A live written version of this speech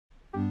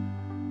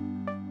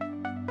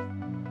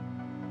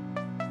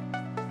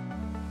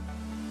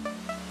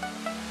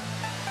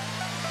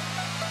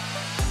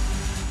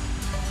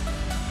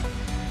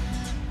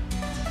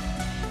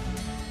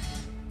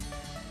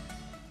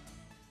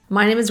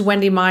My name is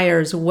Wendy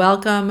Myers.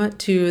 Welcome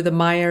to the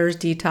Myers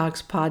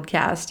Detox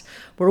Podcast,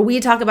 where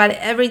we talk about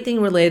everything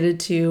related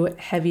to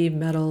heavy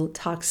metal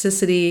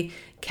toxicity,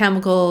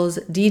 chemicals,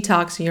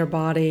 detoxing your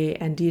body,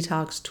 and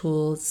detox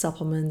tools,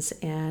 supplements,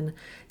 and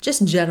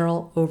just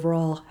general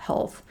overall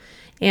health.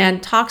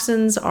 And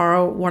toxins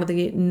are one of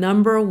the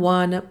number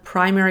one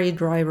primary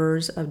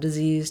drivers of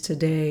disease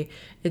today.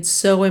 It's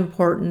so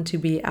important to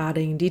be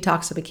adding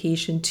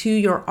detoxification to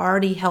your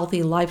already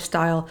healthy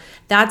lifestyle.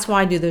 That's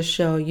why I do this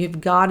show.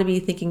 You've got to be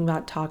thinking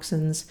about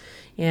toxins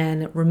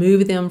and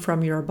remove them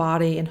from your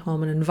body and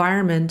home and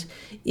environment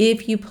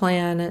if you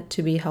plan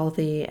to be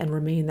healthy and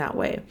remain that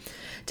way.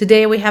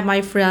 Today we have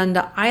my friend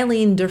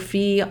Eileen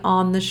Durfee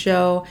on the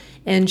show,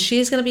 and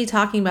she's going to be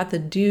talking about the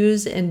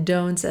do's and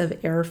don'ts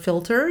of air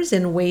filters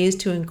and ways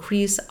to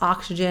increase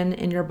oxygen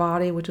in your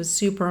body, which is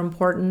super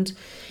important.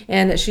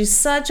 And she's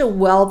such a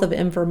wealth of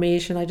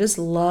information. I just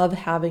love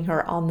having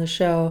her on the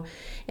show.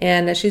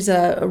 And she's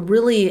a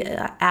really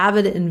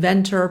avid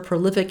inventor,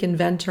 prolific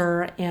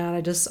inventor,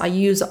 and I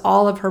use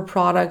all of her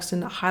products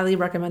and highly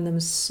recommend them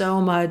so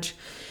much.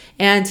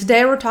 And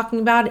today we're talking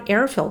about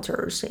air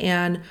filters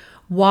and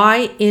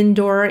why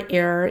indoor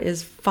air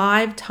is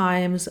 5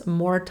 times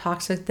more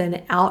toxic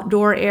than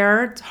outdoor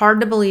air. It's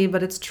hard to believe,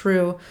 but it's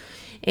true.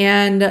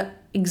 And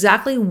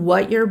exactly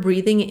what you're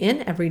breathing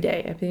in every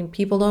day. I think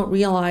people don't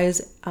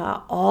realize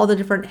all the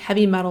different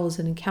heavy metals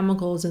and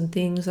chemicals and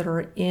things that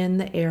are in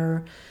the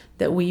air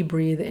that we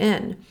breathe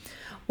in.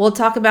 We'll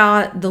talk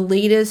about the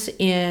latest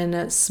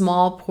in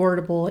small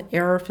portable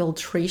air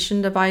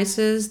filtration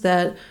devices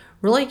that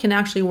really can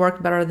actually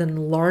work better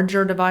than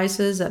larger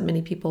devices that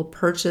many people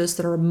purchase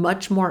that are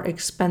much more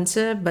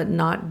expensive but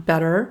not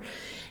better.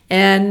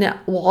 And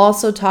we'll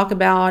also talk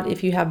about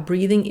if you have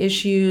breathing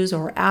issues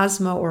or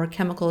asthma or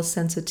chemical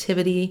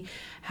sensitivity,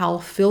 how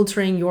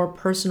filtering your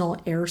personal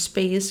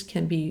airspace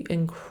can be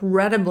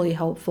incredibly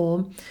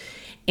helpful.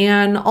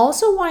 And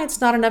also why it's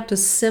not enough to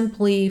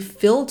simply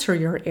filter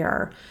your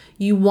air.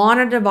 You want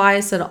a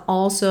device that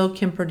also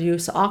can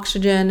produce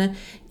oxygen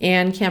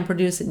and can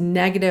produce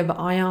negative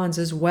ions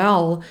as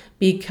well,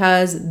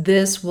 because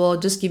this will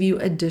just give you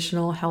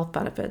additional health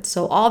benefits.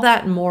 So all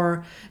that and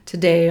more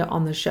today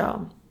on the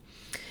show.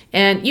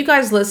 And you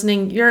guys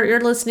listening,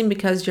 you're listening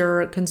because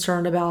you're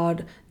concerned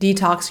about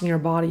detoxing your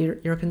body.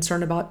 You're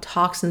concerned about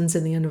toxins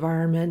in the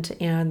environment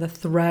and the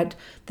threat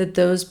that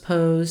those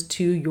pose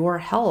to your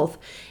health.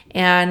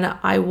 And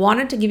I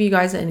wanted to give you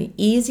guys an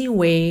easy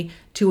way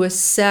to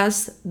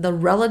assess the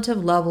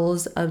relative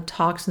levels of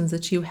toxins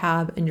that you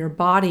have in your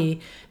body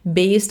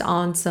based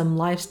on some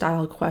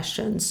lifestyle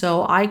questions.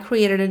 So I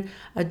created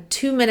a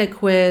 2-minute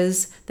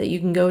quiz that you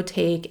can go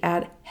take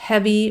at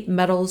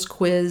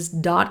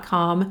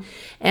heavymetalsquiz.com.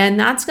 And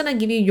that's going to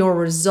give you your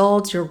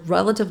results, your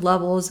relative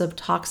levels of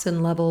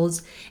toxin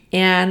levels,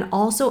 and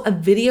also a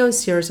video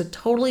series, a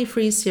totally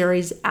free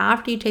series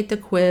after you take the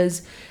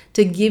quiz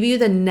to give you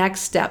the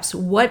next steps.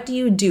 What do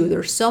you do?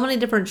 There's so many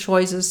different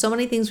choices, so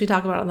many things we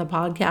talk about on the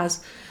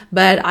podcast,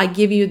 but I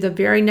give you the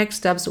very next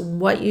steps,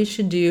 what you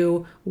should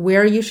do,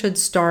 where you should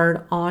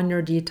start on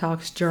your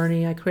detox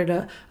journey. I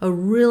created a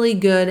really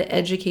good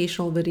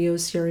educational video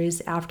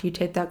series after you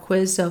take that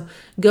quiz. So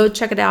go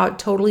check it out,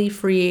 totally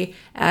free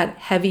at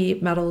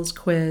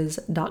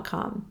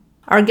heavymetalsquiz.com.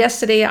 Our guest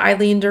today,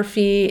 Eileen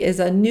Durfee, is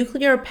a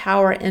nuclear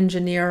power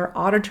engineer,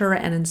 auditor,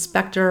 and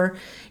inspector,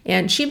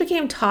 and she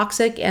became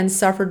toxic and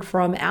suffered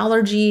from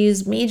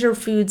allergies, major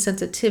food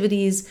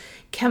sensitivities,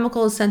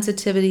 chemical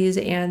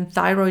sensitivities, and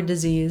thyroid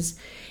disease.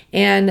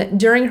 And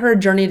during her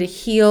journey to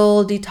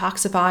heal,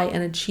 detoxify,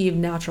 and achieve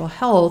natural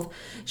health,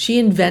 she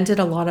invented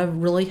a lot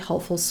of really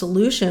helpful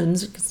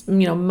solutions.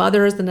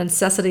 Mother is the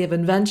necessity of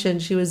invention.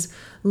 She was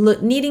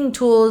needing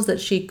tools that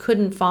she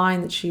couldn't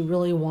find that she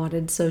really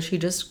wanted, so she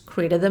just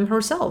created them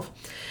herself.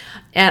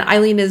 And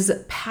Eileen is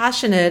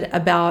passionate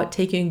about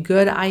taking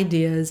good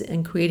ideas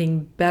and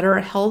creating better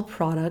health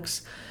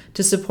products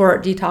to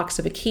support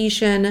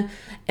detoxification,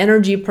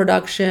 energy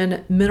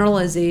production,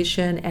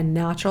 mineralization, and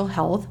natural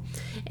health.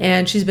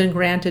 And she's been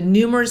granted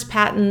numerous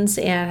patents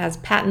and has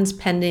patents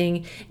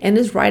pending and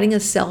is writing a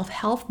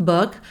self-help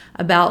book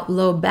about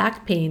low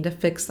back pain to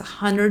fix the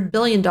 $100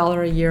 billion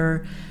a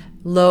year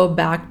low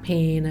back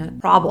pain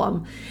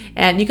problem.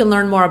 And you can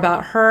learn more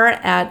about her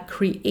at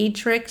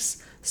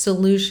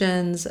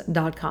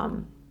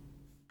creatrixsolutions.com.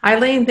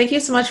 Eileen, thank you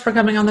so much for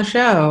coming on the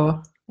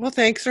show. Well,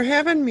 thanks for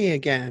having me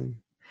again.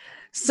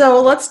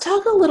 So let's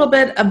talk a little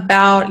bit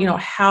about,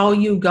 how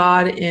you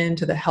got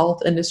into the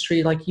health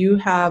industry. Like you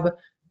have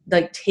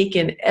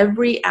taken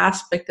every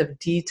aspect of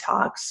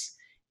detox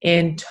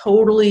and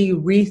totally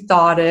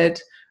rethought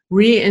it,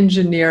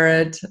 re-engineer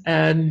it,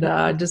 and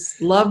just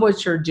love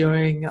what you're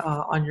doing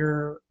in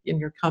your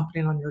company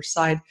and on your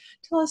side.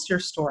 Tell us your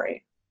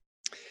story.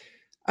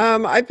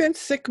 I've been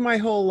sick my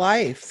whole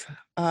life,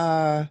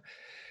 and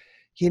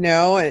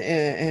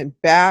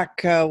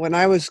back when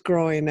I was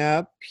growing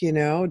up,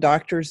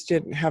 doctors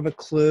didn't have a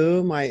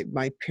clue.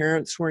 My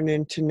parents weren't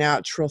into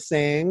natural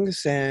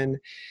things, and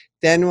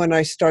then when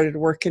I started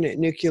working at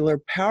nuclear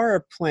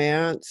power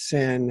plants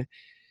and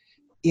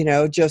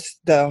just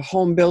the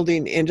home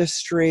building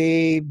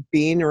industry,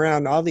 being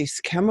around all these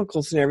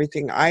chemicals and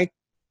everything, I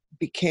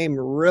became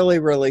really,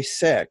 really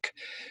sick.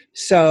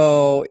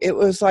 So it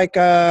was like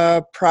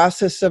a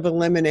process of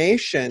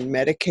elimination.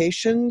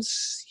 Medications,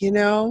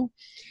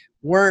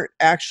 weren't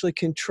actually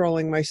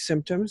controlling my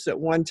symptoms. At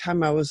one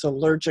time, I was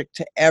allergic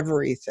to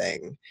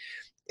everything.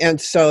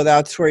 And so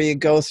that's where you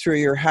go through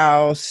your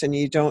house and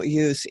you don't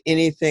use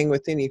anything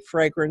with any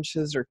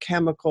fragrances or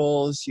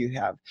chemicals. You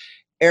have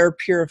air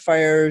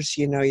purifiers,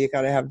 you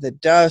got to have the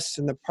dust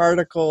and the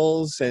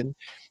particles and,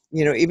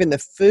 even the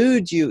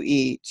food you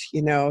eat,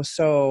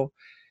 So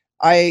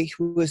I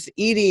was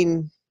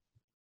eating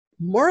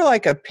more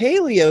like a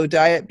paleo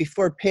diet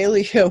before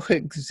paleo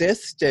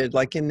existed,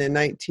 like in the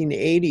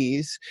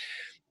 1980s.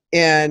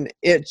 And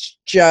it's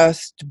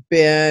just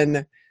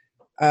been,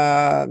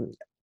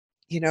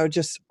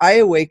 just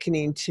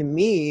eye-awakening to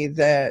me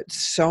that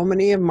so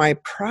many of my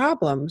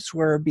problems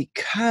were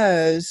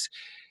because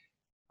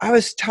I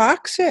was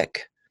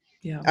toxic.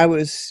 Yeah. I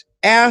was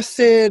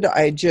acid.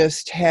 I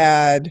just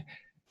had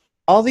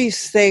all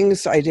these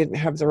things. I didn't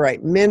have the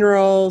right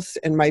minerals,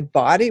 and my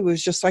body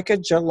was just like a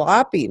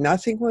jalopy.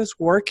 Nothing was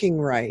working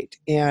right.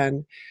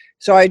 And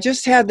so I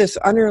just had this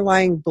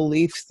underlying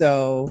belief,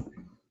 though,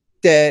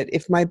 that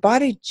if my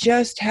body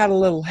just had a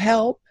little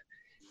help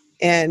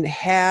and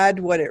had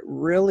what it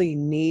really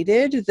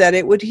needed, that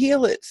it would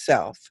heal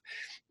itself.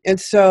 And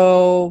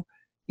so,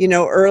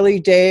 early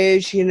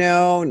days,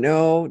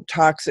 no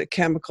toxic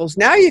chemicals.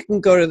 Now you can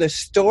go to the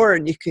store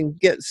and you can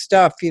get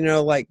stuff,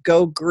 like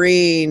Go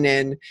Green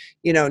and,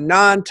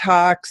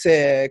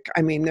 non-toxic.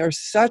 I mean, there's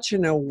such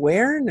an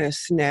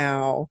awareness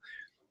now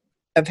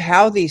of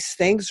how these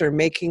things are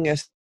making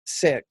us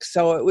sick.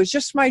 So it was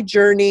just my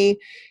journey.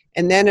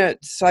 And then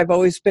I've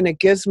always been a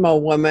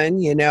gizmo woman,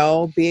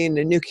 being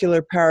a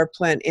nuclear power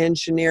plant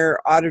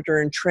engineer, auditor,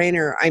 and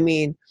trainer. I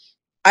mean,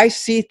 I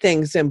see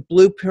things in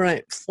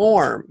blueprint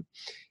form.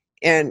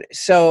 And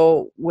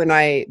so when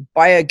I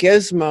buy a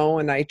gizmo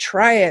and I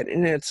try it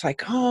and it's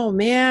like, oh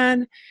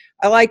man,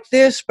 I like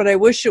this, but I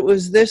wish it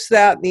was this,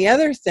 that, and the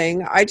other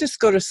thing, I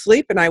just go to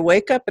sleep and I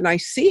wake up and I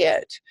see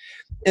it.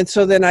 And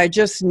so then I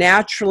just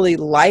naturally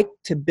like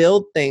to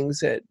build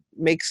things. It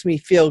makes me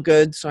feel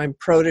good. So I'm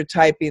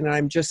prototyping and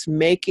I'm just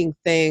making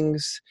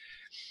things,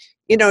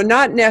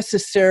 not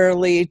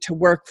necessarily to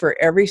work for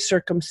every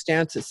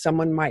circumstance that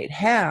someone might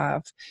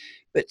have,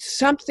 but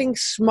something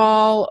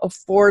small,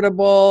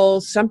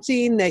 affordable,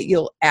 something that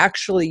you'll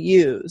actually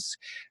use.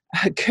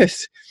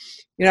 Because,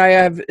 I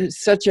have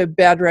such a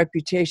bad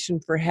reputation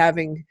for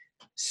having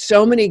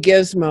so many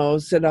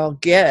gizmos that I'll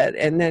get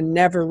and then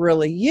never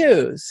really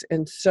use.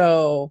 And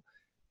so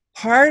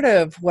part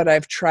of what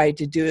I've tried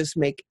to do is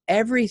make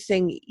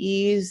everything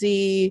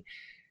easy,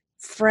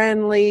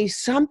 friendly,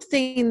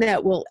 something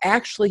that we'll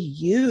actually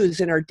use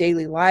in our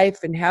daily life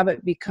and have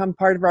it become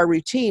part of our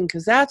routine,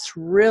 because that's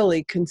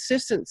really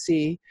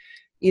consistency.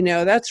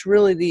 That's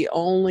really the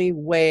only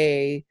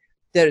way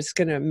that it's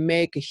going to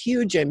make a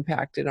huge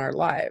impact in our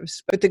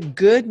lives. But the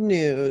good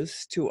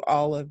news to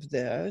all of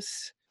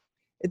this,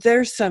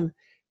 there's some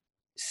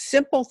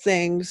simple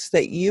things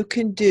that you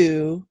can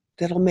do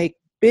that'll make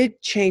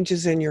big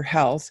changes in your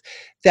health,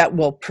 that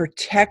will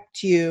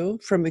protect you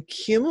from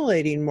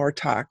accumulating more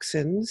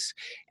toxins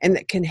and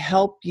that can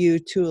help you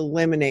to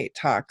eliminate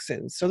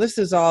toxins. So this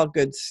is all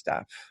good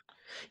stuff.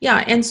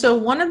 Yeah. And so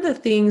one of the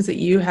things that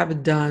you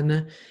have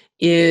done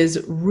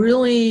is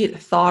really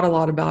thought a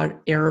lot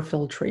about air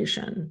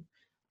filtration,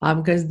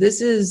 because this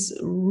is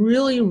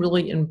really,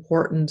 really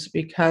important,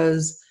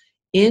 because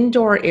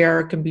indoor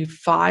air can be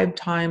 5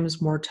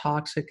 times more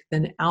toxic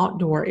than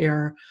outdoor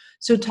air.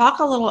 So talk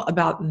a little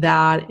about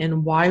that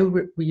and why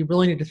we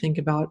really need to think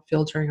about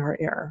filtering our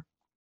air.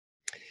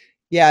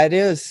 Yeah, it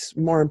is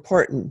more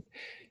important.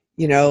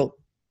 You know,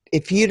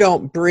 if you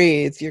don't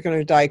breathe, you're going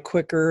to die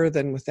quicker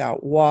than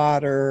without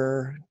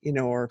water,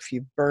 or if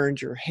you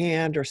burned your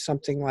hand or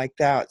something like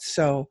that.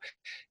 So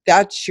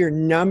that's your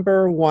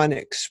number one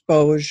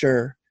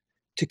exposure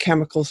to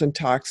chemicals and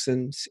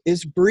toxins,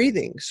 is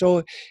breathing.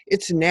 So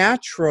it's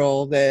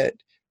natural that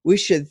we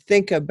should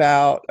think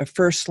about a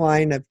first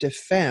line of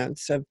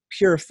defense of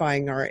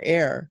purifying our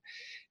air.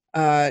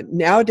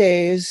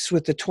 Nowadays,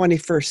 with the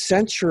 21st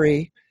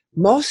century,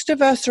 most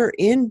of us are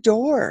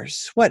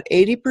indoors,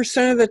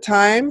 80% of the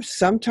time,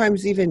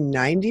 sometimes even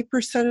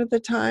 90% of the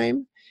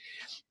time.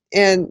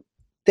 And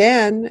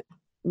then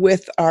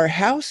with our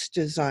house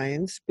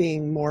designs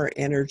being more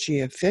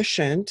energy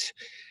efficient,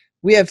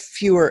 we have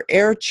fewer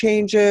air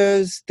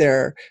changes.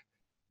 They're,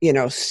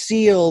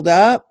 sealed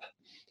up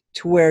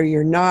to where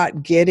you're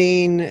not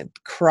getting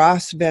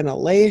cross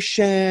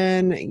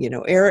ventilation,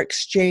 air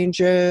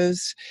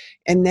exchanges,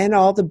 and then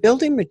all the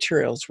building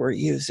materials we're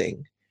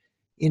using,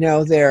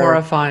 they're,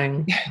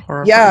 Horrifying.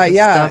 yeah, The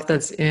yeah. stuff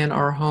that's in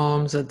our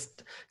homes, it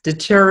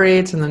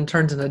deteriorates and then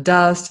turns into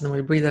dust, and then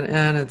we breathe it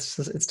in.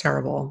 It's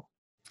terrible.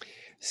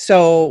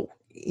 So,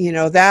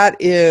 that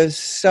is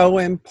so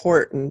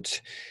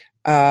important.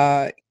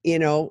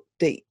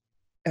 The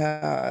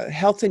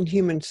Health and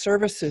Human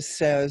Services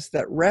says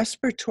that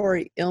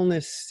respiratory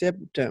illness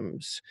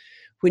symptoms,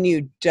 when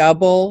you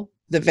double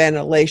the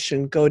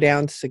ventilation, go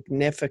down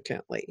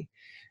significantly.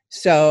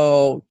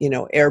 So,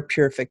 air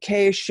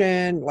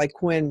purification,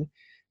 like when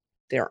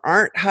there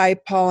aren't high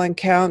pollen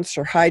counts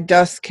or high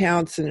dust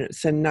counts and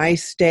it's a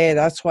nice day,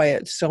 that's why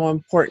it's so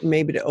important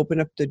maybe to open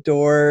up the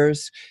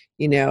doors,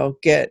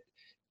 get,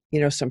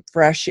 some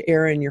fresh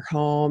air in your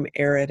home,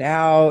 air it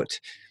out.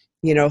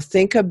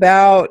 Think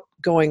about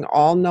going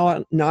all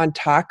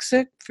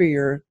non-toxic for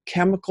your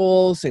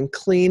chemicals and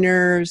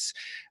cleaners,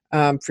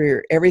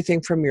 for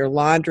everything from your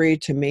laundry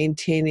to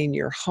maintaining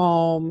your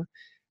home.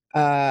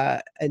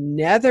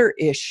 Another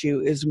issue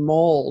is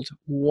mold.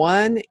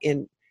 1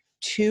 in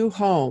 2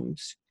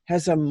 homes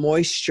has a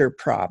moisture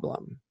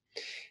problem.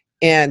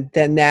 And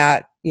then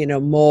that,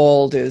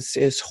 mold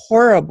is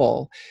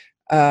horrible.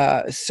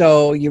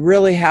 So you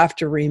really have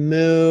to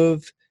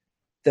remove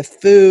the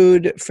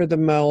food for the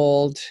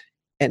mold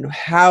and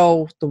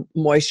how the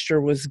moisture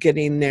was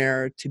getting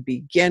there to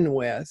begin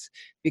with,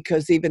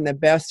 because even the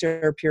best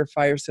air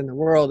purifiers in the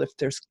world, if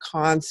there's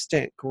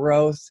constant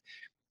growth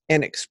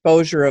and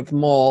exposure of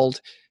mold,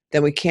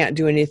 then we can't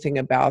do anything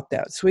about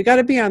that. So we got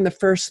to be on the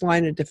first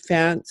line of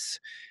defense,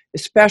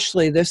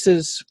 especially this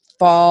is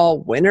fall,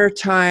 winter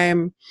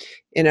time.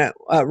 And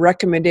a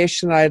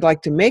recommendation that I'd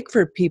like to make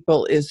for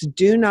people is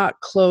do not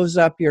close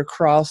up your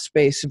crawl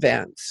space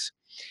vents.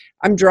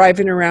 I'm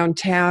driving around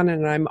town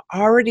and I'm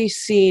already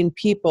seeing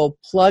people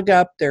plug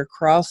up their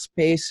crawl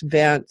space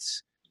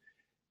vents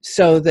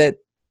so that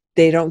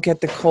they don't get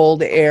the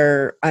cold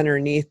air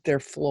underneath their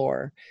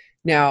floor.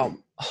 Now,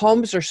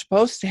 homes are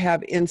supposed to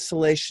have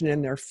insulation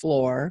in their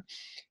floor,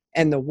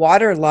 and the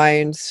water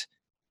lines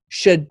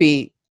should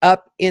be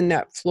up in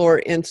that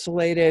floor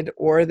insulated,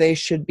 or they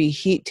should be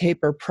heat tape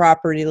or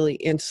properly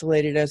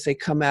insulated as they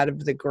come out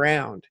of the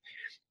ground.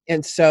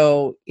 And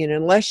so,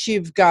 unless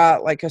you've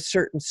got like a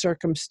certain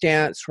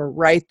circumstance where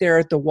right there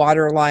at the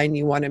water line,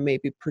 you want to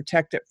maybe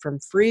protect it from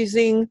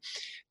freezing.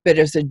 But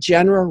as a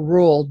general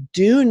rule,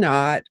 do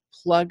not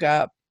plug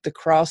up the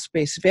crawl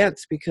space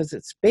vents because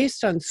it's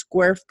based on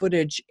square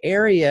footage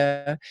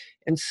area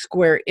and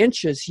square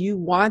inches. You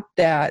want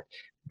that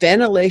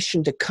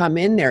ventilation to come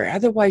in there.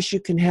 Otherwise, you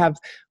can have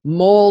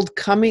mold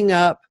coming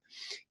up.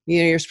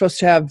 You're supposed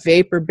to have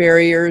vapor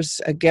barriers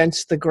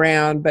against the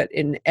ground, but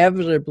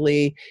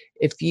inevitably,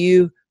 if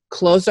you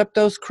close up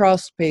those crawl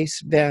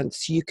space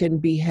vents, you can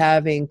be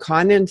having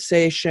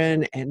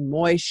condensation and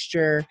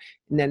moisture,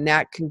 and then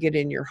that can get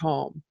in your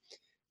home.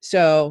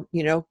 So,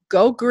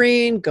 go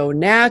green, go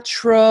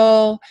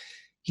natural,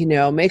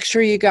 make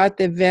sure you got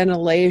the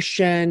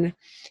ventilation.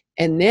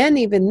 And then,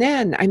 even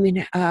then,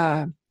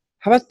 how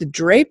about the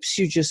drapes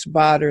you just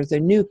bought or the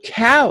new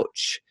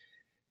couch?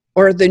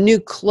 Or the new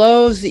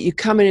clothes that you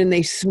come in and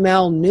they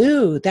smell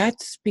new?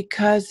 That's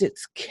because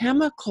it's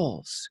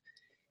chemicals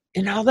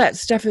and all that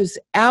stuff is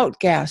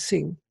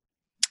outgassing.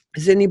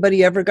 Has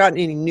anybody ever gotten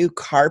any new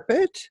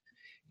carpet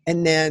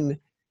and then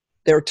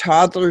their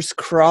toddlers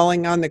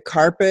crawling on the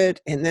carpet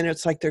and then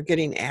it's like they're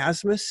getting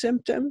asthma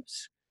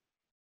symptoms?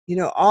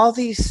 All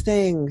these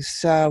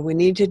things we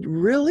need to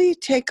really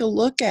take a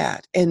look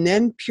at and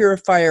then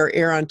purify our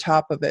air on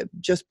top of it.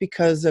 Just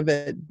because of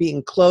it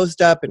being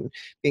closed up and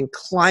being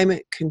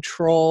climate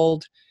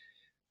controlled,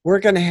 we're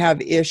going to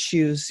have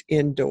issues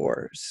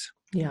indoors.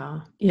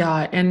 Yeah.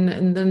 Yeah.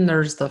 And then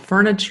there's the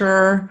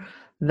furniture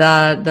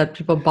that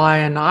people buy.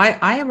 And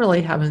I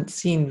really haven't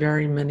seen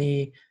very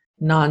many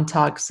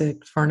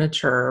non-toxic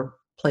furniture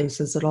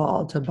places at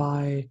all to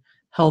buy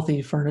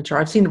healthy furniture.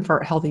 I've seen it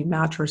for healthy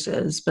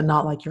mattresses, but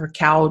not like your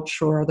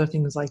couch or other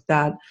things like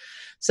that.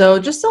 So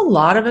just a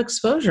lot of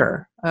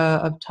exposure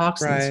of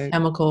toxins, Right.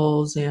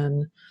 chemicals,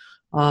 and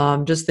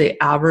just the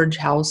average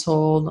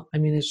household. I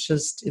mean,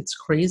 it's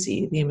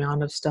crazy the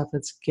amount of stuff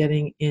that's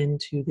getting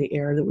into the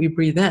air that we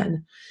breathe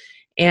in.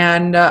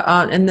 And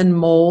then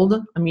mold.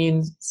 I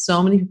mean,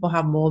 so many people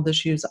have mold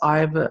issues.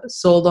 I've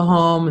sold a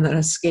home and then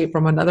escaped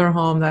from another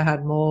home that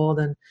had mold,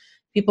 and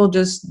people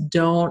just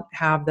don't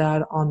have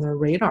that on their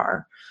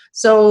radar.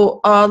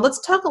 So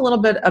let's talk a little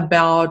bit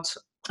about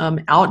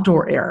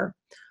outdoor air.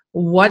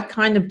 What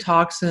kind of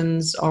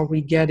toxins are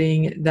we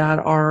getting that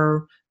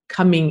are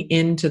coming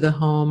into the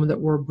home that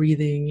we're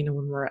breathing,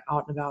 when we're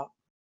out and about?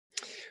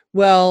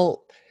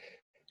 Well,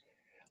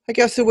 I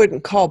guess I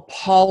wouldn't call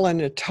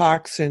pollen a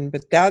toxin,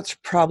 but that's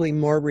probably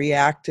more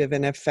reactive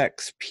and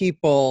affects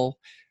people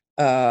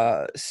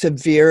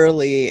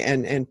severely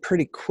and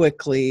pretty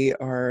quickly,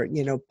 or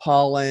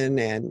pollen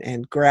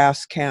and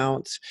grass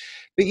counts.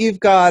 But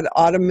you've got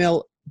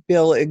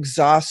automobile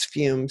exhaust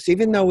fumes.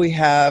 Even though we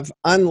have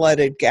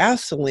unleaded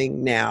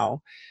gasoline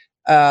now,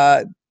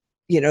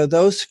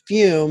 those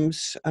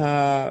fumes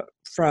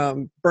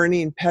from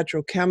burning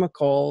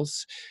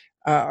petrochemicals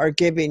are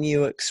giving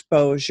you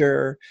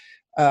exposure.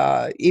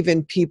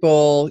 Even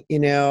people,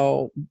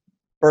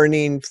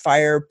 burning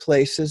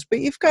fireplaces, but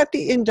you've got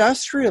the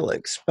industrial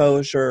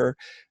exposure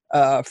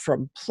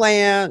from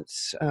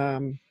plants.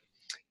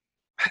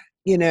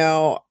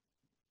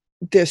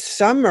 This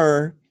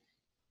summer,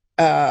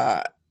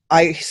 uh,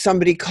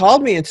 somebody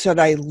called me and said,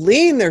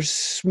 Eileen, there's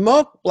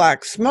smoke,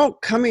 black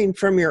smoke coming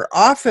from your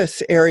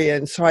office area.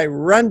 And so I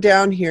run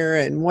down here,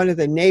 and one of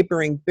the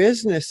neighboring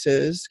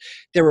businesses,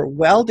 they were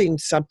welding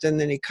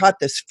something, and he caught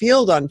this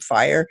field on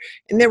fire,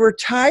 and there were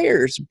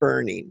tires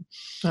burning.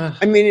 I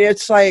Ugh. mean,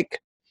 it's like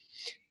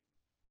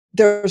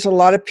there's a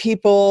lot of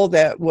people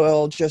that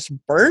will just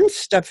burn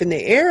stuff in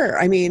the air.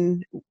 I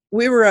mean,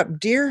 we were up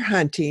deer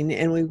hunting,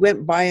 and we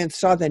went by and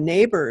saw the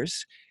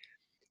neighbors,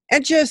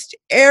 and just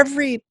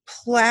every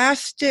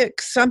plastic,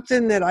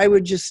 something that I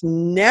would just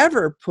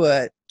never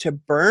put to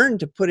burn,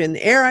 to put in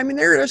the air. I mean,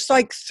 they're just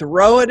like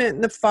throwing it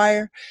in the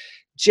fire.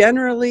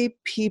 Generally,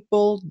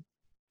 people,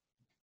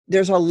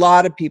 there's a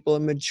lot of people, a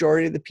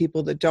majority of the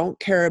people that don't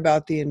care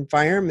about the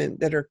environment,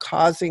 that are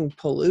causing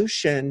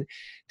pollution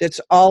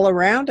that's all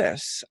around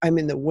us. I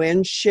mean, the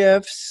wind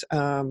shifts,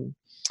 and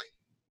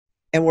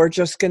we're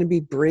just going to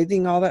be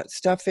breathing all that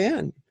stuff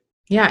in.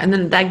 Yeah, and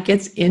then that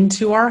gets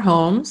into our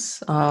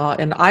homes.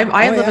 And I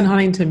Oh, live in yeah.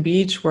 Huntington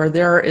Beach, where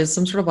there is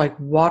some sort of like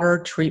water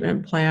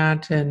treatment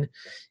plant and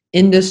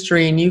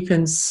industry, and you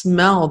can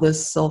smell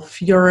this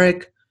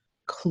sulfuric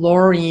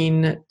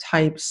chlorine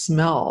type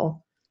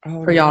smell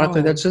Oh,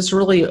 periodically. no. That's just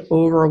really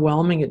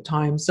overwhelming at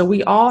times. So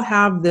we all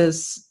have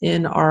this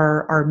in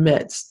our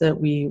midst that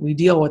we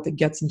deal with, that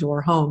gets into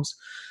our homes.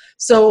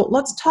 So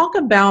let's talk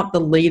about the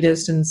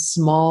latest in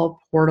small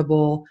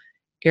portable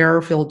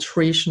air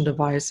filtration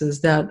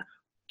devices that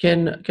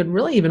can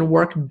really even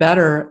work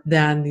better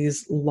than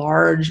these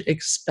large,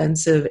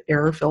 expensive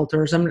air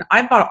filters. I mean,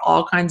 I bought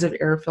all kinds of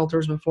air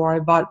filters before. I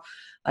bought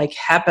like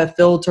HEPA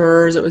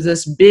filters. It was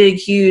this big,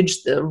 huge,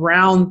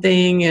 round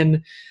thing,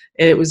 and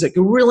it was like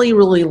really,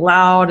 really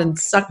loud and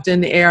sucked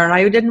in air. And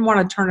I didn't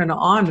want to turn it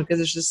on because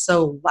it's just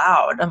so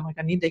loud. I'm like,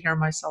 I need to hear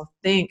myself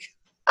think.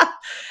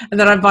 And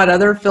then I bought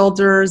other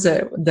filters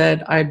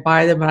that I'd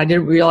buy them, and I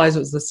didn't realize it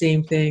was the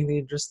same thing.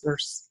 They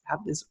have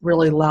this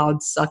really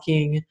loud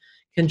sucking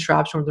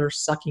contraption where they're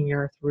sucking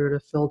air through to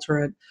filter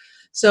it.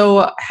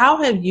 So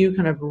how have you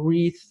kind of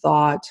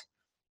rethought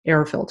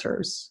air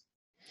filters?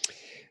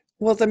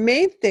 Well, the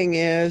main thing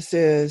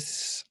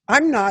is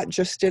I'm not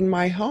just in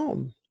my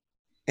home,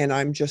 and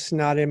I'm just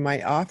not in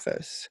my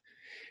office.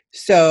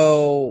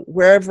 So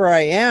wherever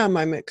I am,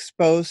 I'm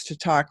exposed to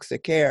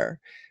toxic air.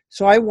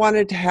 So I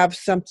wanted to have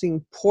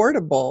something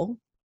portable,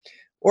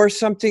 or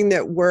something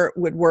that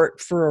would work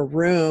for a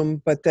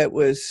room, but that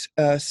was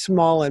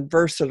small and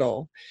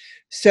versatile.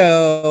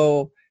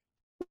 So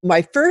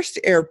my first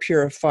air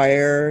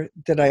purifier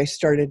that I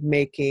started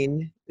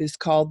making is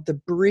called the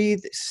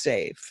Breathe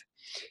Safe.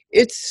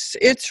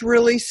 It's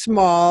really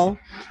small.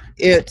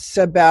 It's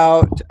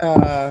about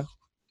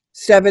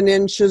 7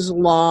 inches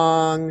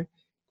long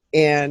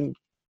and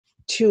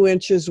 2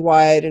 inches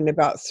wide and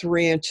about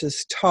 3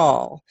 inches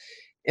tall.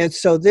 And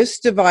so this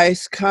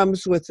device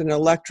comes with an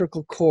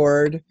electrical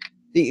cord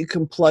that you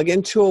can plug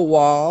into a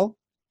wall,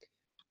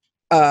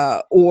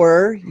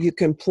 or you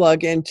can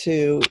plug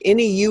into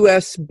any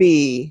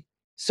USB.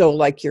 So,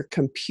 like your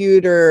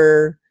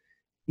computer,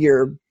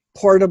 your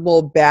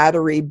portable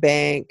battery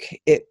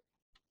bank, it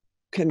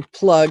can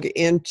plug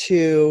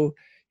into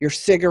your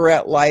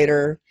cigarette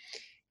lighter.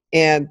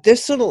 And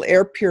this little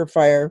air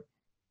purifier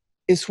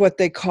is what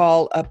they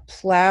call a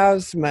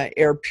plasma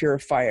air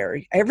purifier.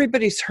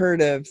 Everybody's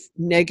heard of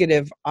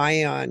negative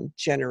ion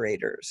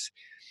generators,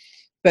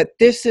 but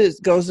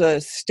goes a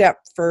step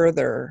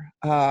further,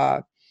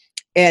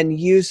 and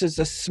uses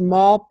a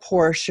small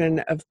portion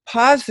of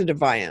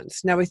positive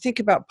ions. Now we think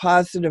about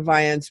positive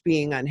ions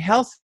being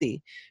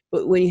unhealthy,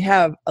 but when you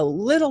have a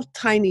little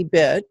tiny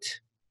bit,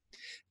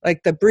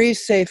 like the Breathe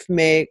Safe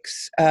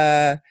makes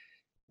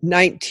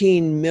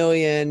 19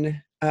 million,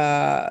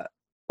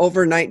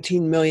 over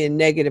 19 million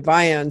negative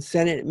ions,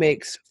 then it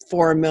makes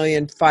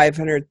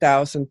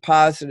 4,500,000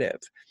 positive.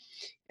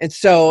 And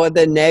so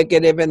the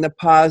negative and the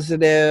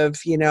positive,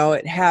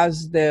 it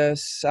has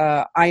this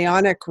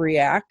ionic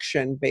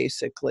reaction,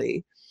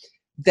 basically,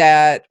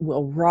 that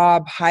will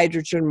rob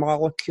hydrogen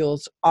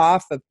molecules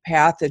off of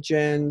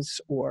pathogens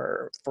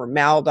or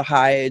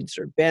formaldehydes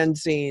or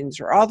benzenes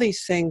or all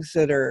these things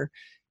that are,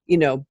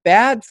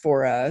 bad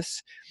for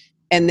us.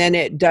 And then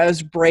it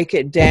does break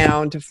it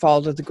down to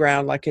fall to the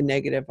ground like a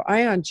negative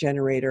ion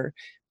generator,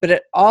 but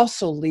it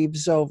also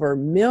leaves over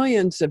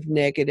millions of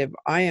negative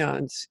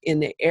ions in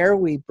the air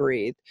we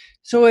breathe.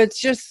 So it's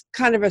just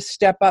kind of a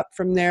step up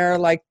from there.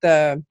 Like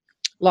the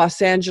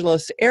Los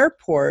Angeles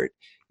airport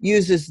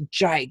uses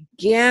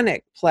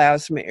gigantic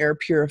plasma air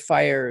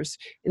purifiers.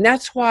 And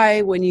that's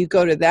why when you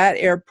go to that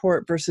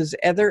airport versus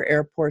other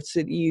airports,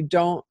 that you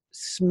don't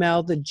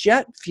smell the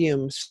jet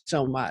fumes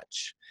so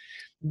much,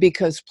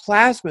 because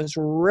plasma is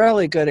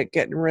really good at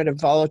getting rid of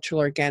volatile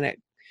organic,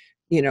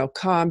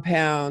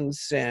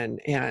 compounds and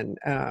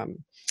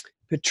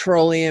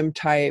petroleum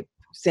type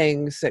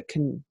things that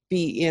can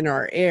be in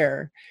our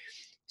air.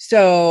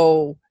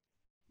 So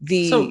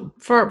the So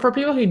for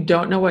people who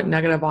don't know what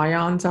negative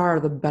ions are, or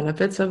the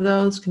benefits of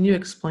those, can you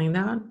explain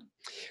that?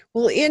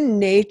 well, in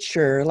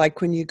nature,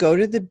 like when you go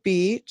to the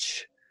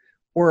beach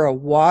or a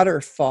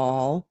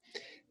waterfall,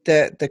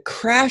 the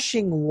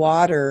crashing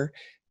water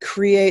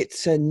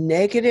creates a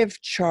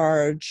negative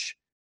charge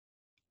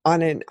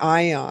on an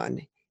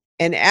ion.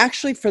 And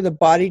actually, for the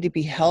body to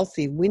be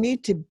healthy, we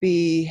need to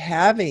be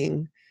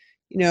having,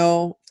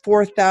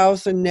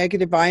 4,000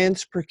 negative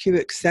ions per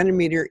cubic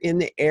centimeter in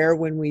the air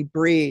when we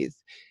breathe,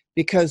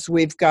 because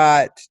we've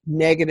got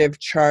negative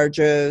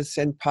charges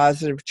and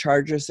positive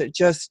charges. It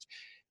just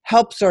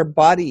helps our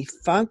body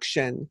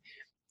function.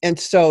 And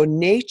so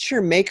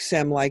nature makes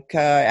them, like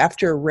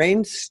after a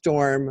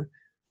rainstorm,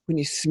 when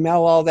you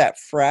smell all that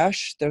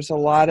fresh, there's a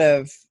lot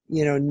of,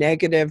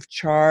 negative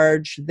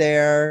charge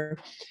there.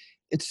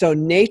 And so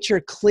nature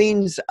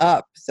cleans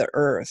up the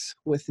earth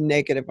with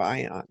negative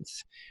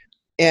ions.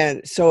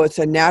 And so it's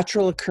a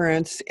natural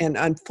occurrence. And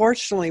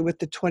unfortunately, with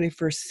the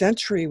 21st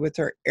century, with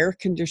our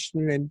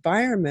air-conditioned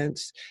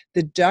environments,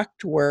 the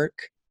ductwork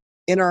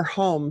in our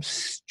homes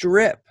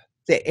strip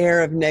the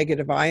air of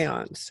negative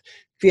ions.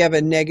 If you have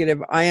a negative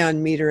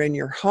ion meter in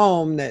your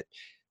home that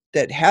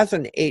has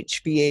an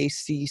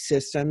HVAC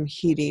system,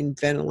 heating,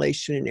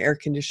 ventilation, and air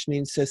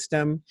conditioning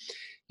system,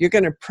 you're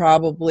going to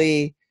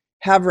probably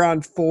have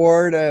around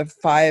 400 to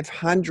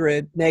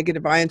 500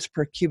 negative ions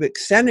per cubic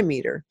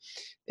centimeter.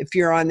 If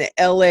you're on the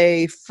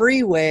LA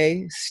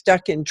freeway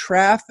stuck in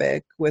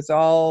traffic with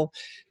all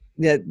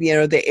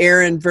the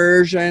air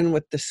inversion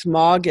with the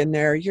smog in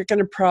there, you're going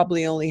to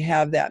probably only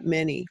have that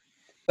many.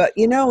 But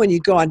when you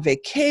go on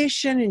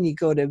vacation and you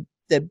go to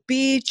the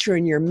beach or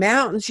in your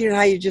mountains,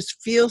 how you just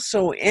feel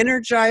so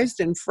energized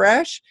and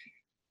fresh?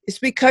 It's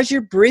because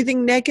you're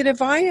breathing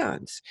negative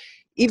ions.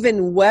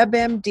 Even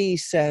WebMD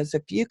says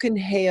if you can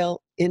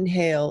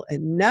inhale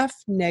enough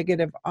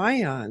negative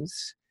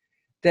ions,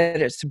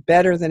 that it's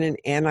better than an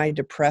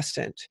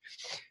antidepressant.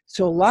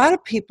 So a lot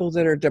of people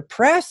that are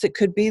depressed, it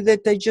could be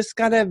that they just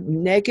got a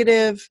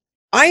negative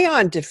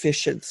ion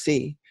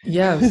deficiency.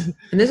 Yes.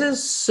 And this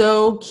is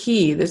so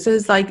key. This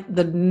is like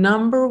the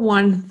number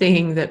one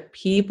thing that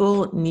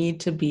people need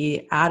to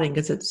be adding,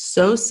 because it's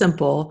so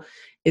simple.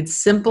 It's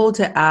simple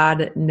to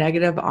add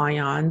negative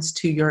ions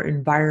to your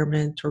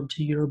environment or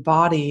to your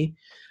body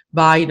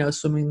by,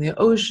 swimming in the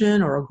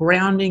ocean or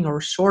grounding,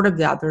 or short of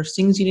that, there's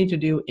things you need to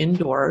do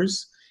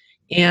indoors.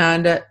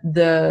 And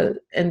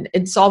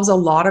it solves a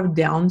lot of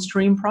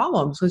downstream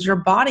problems, because your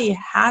body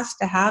has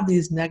to have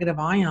these negative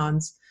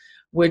ions,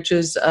 which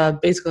is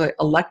basically like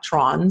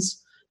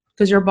electrons,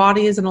 because your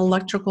body is an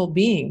electrical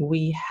being.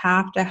 We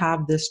have to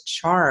have this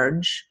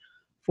charge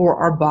for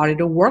our body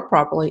to work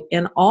properly,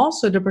 and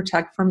also to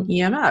protect from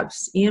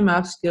EMFs.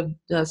 EMFs give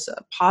us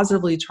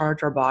positively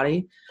charge our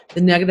body.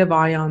 The negative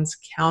ions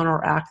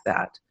counteract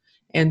that.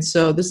 And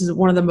so this is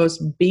one of the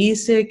most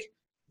basic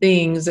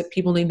things that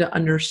people need to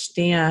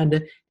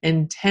understand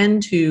and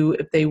tend to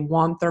if they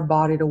want their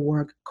body to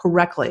work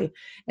correctly.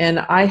 And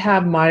I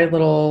have my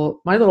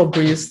little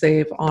breathe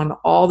safe on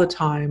all the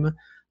time.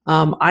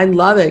 I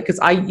love it because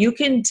you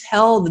can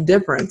tell the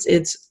difference.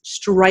 It's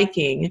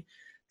striking.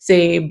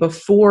 Say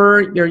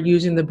before you're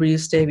using the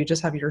breathe safe, you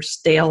just have your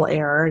stale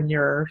air in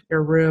your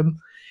room,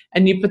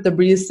 and you put the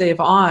breathe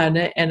safe on,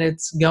 and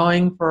it's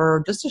going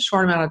for just a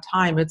short amount of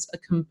time. It's a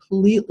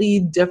completely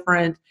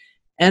different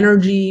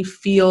energy,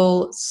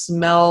 feel,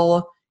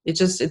 smell.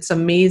 It's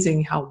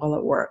amazing how well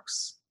it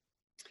works.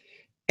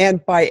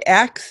 And by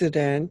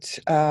accident,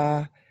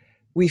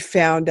 we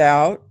found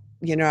out,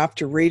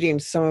 after reading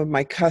some of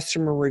my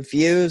customer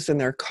reviews, and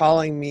they're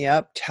calling me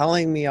up,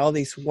 telling me all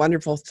these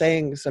wonderful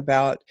things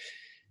about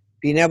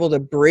being able to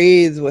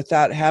breathe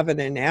without having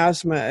an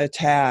asthma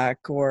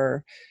attack,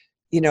 or,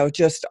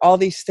 just all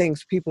these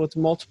things, people with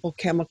multiple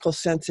chemical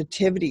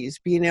sensitivities,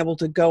 being able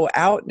to go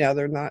out now,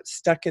 they're not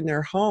stuck in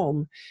their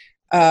home.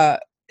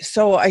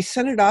 So I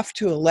sent it off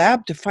to a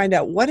lab to find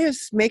out what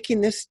is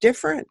making this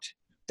different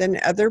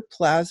than other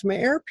plasma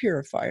air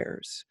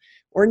purifiers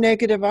or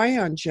negative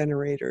ion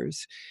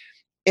generators.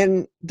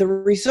 And the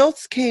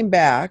results came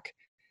back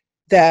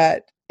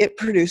that it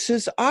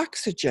produces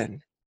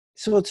oxygen.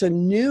 So it's a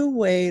new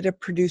way to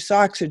produce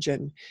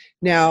oxygen.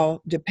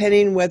 Now,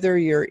 depending whether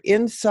you're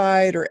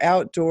inside or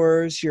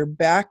outdoors, your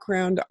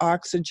background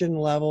oxygen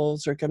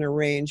levels are going to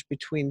range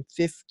between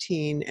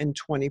 15 and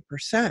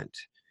 20%.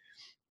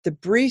 The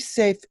breathe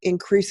safe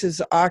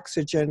increases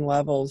oxygen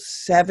levels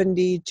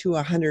 70 to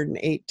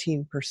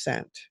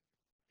 118%.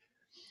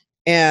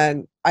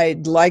 And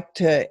I'd like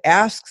to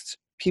ask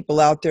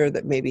people out there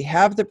that maybe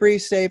have the breathe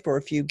safe, or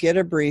if you get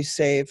a breathe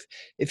safe,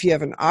 if you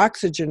have an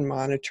oxygen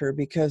monitor,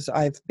 because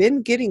I've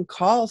been getting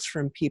calls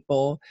from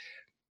people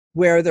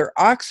where their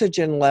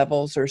oxygen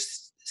levels are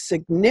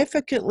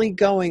significantly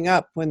going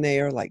up when they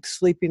are like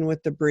sleeping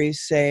with the breathe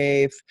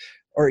safe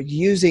or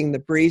using the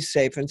breathe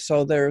safe. And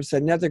so there's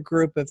another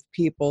group of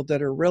people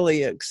that are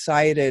really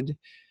excited,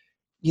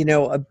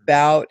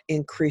 about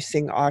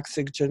increasing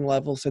oxygen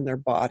levels in their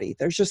body.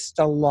 There's just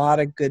a lot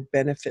of good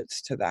benefits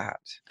to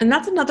that. And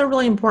that's another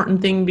really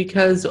important thing,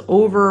 because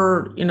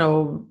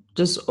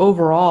just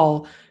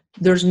overall,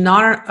 there's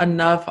not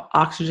enough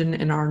oxygen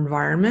in our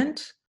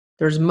environment.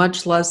 There's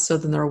much less so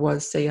than there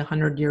was, say,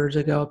 100 years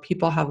ago.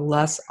 People have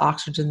less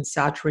oxygen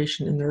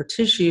saturation in their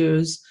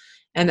tissues.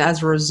 And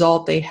as a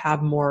result, they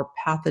have more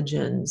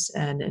pathogens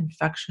and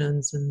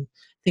infections and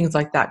things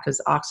like that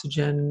because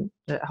oxygen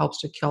helps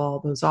to kill all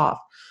those off.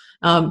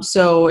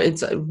 So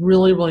it's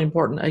really, really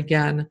important,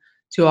 again,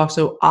 to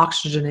also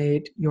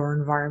oxygenate your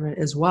environment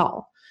as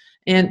well.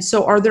 And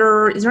so is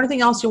there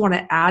anything else you want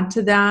to add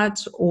to that,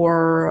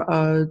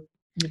 or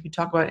maybe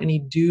talk about any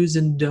do's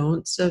and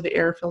don'ts of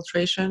air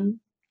filtration?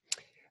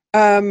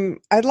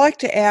 I'd like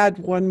to add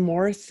one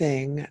more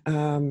thing,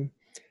 and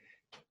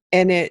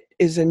it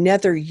is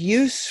another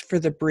use for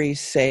the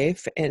Breeze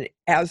Safe and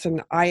as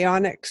an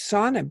ionic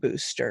sauna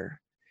booster.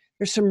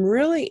 There's some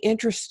really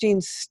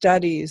interesting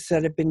studies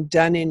that have been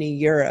done in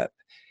Europe.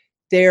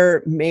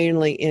 They're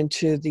mainly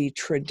into the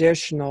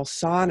traditional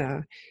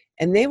sauna,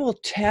 and they will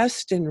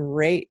test and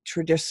rate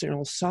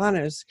traditional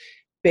saunas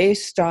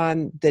based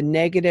on the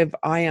negative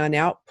ion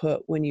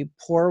output when you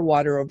pour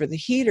water over the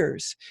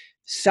heaters.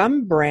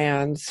 Some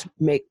brands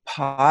make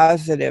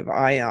positive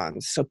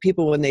ions, so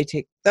people, when they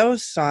take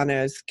those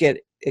saunas,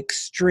 get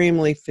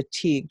extremely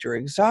fatigued or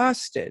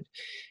exhausted.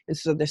 And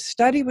so the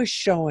study was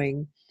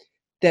showing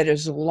that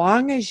as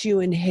long as you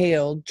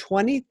inhaled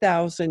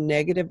 20,000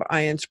 negative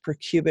ions per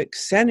cubic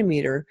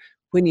centimeter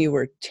when you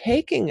were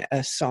taking a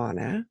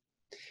sauna,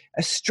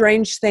 a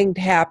strange thing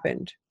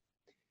happened.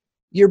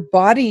 Your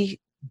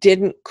body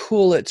didn't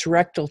cool its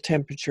rectal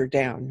temperature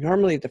down.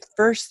 Normally, the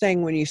first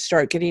thing when you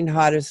start getting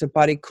hot is the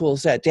body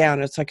cools that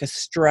down. It's like a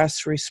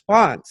stress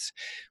response.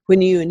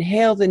 When you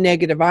inhale the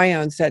negative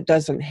ions, that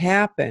doesn't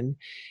happen.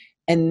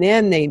 And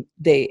then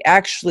they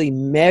actually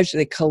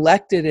they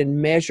collected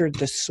and measured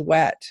the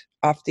sweat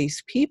off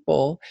these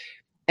people.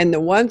 And the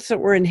ones that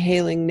were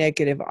inhaling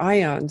negative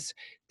ions,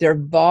 their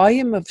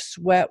volume of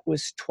sweat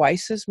was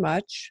twice as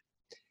much.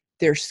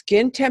 Their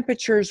skin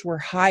temperatures were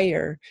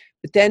higher.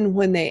 But then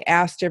when they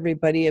asked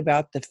everybody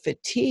about the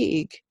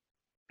fatigue,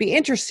 be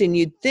interesting,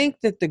 you'd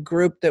think that the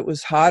group that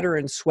was hotter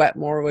and sweat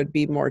more would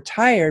be more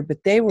tired,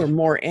 but they were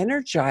more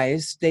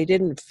energized. They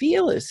didn't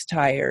feel as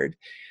tired.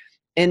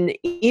 And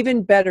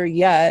even better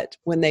yet,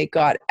 when they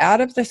got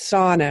out of the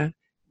sauna,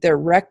 their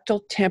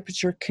rectal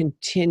temperature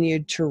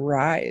continued to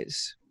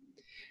rise.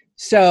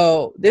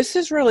 So this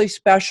is really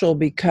special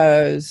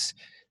because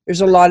there's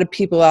a lot of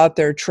people out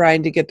there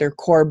trying to get their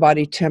core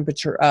body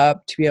temperature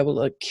up to be able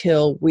to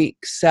kill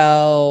weak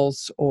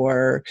cells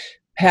or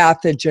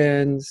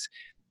pathogens.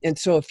 And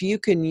so if you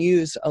can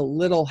use a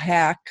little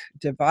hack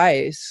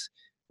device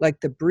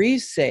like the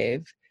Breeze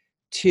Save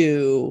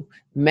to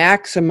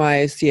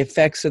maximize the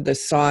effects of the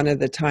sauna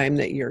the time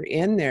that you're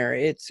in there,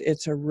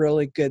 it's a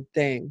really good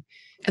thing.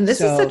 And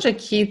this is So, such a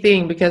key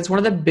thing because one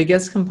of the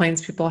biggest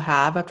complaints people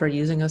have after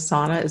using a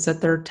sauna is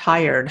that they're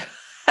tired.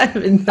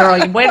 And they're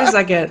like, wait a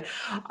second,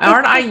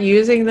 aren't I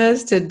using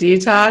this to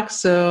detox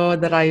so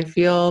that I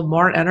feel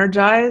more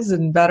energized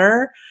and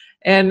better?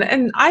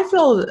 And I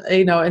feel,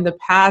 in the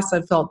past,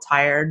 I've felt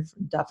tired,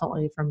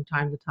 definitely from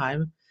time to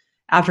time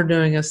after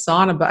doing a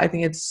sauna. But I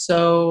think it's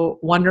so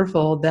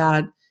wonderful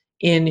that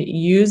in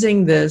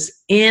using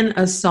this in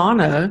a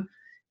sauna,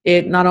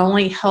 it not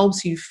only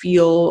helps you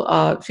feel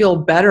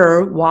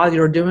better while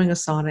you're doing a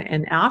sauna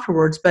and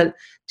afterwards, but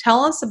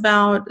tell us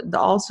about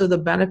also the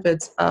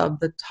benefits of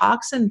the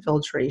toxin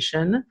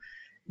filtration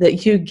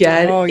that you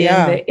get oh in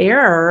yeah. the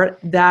air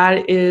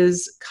that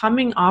is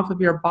coming off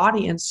of your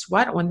body and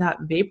sweat when that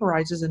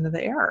vaporizes into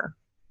the air.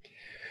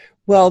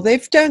 Well,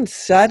 they've done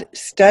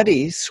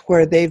studies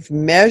where they've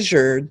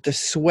measured the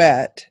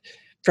sweat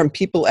from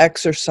people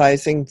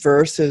exercising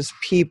versus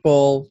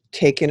people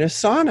taking a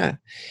sauna.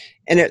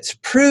 And it's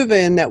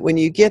proven that when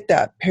you get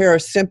that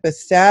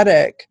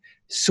parasympathetic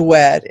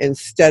sweat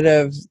instead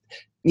of,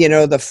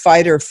 the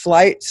fight or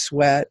flight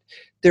sweat,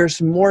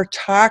 there's more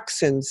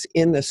toxins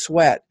in the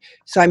sweat.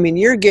 So, I mean,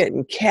 you're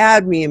getting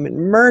cadmium and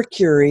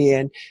mercury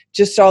and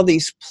just all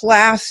these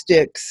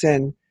plastics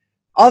and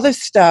all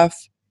this stuff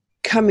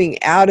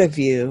coming out of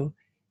you.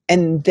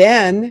 And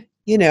then,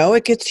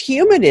 it gets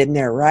humid in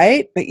there,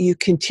 right? But you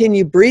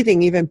continue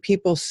breathing. Even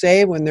people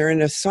say when they're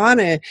in a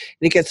sauna and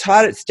it gets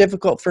hot, it's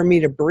difficult for me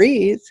to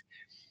breathe.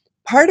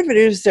 Part of it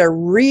is they're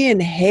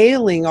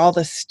re-inhaling all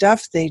the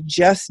stuff they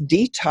just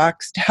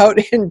detoxed out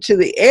into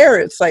the air.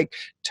 It's like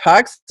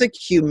toxic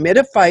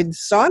humidified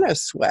sauna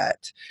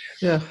sweat.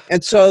 Yeah.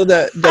 And so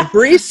the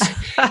breeze,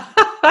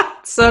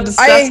 So I,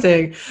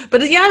 disgusting.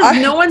 But yeah,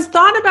 no I, one's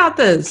thought about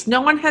this.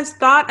 No one has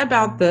thought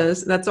about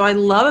this. That's what I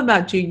love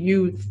about you.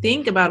 You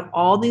think about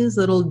all these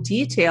little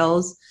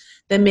details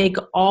that make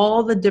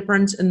all the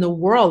difference in the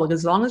world. Like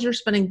as long as you're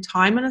spending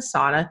time in a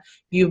sauna,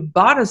 you've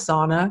bought a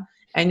sauna,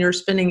 and you're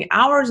spending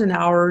hours and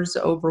hours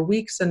over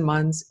weeks and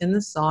months in the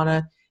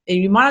sauna, and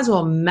you might as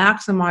well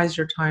maximize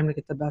your time to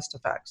get the best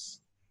effects.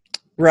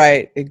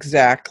 right,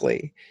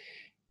 exactly.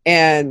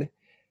 And,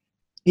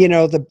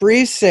 the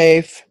Breeze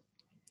Safe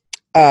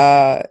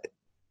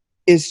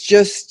is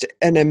just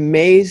an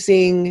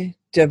amazing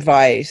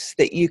device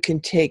that you can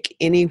take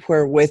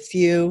anywhere with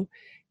you.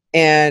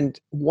 And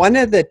one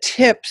of the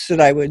tips that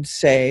I would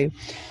say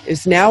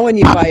is now when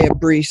you buy a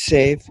Breeze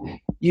Safe,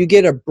 you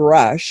get a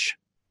brush.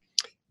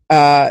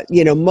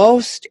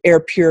 Most air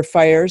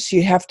purifiers,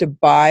 you have to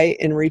buy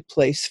and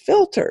replace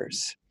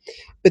filters.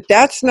 But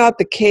that's not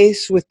the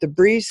case with the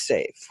Breeze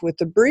Safe. With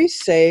the Breeze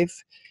Safe,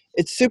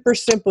 it's super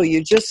simple.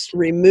 You just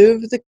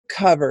remove the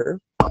cover,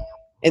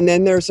 and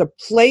then there's a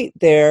plate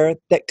there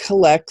that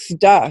collects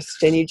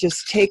dust. And you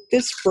just take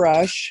this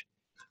brush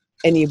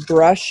and you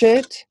brush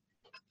it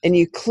and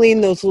you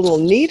clean those little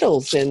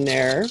needles in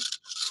there.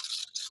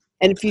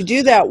 And if you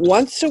do that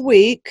once a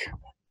week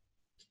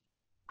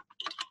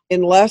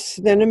in less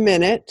than a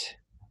minute,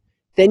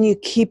 then you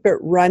keep it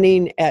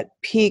running at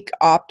peak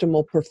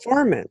optimal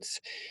performance.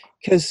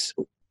 Because,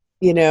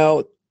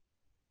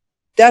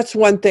 that's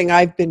one thing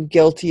I've been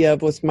guilty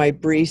of with my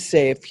Breeze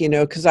Safe,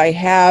 because I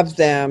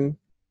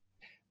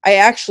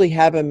actually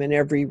have them in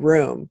every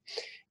room,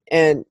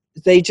 and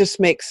they just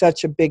make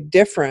such a big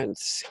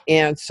difference.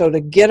 And so to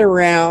get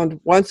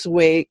around once a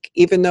week,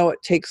 even though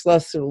it takes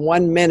less than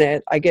 1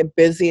 minute, I get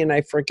busy and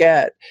I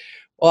forget.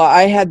 Well,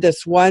 I had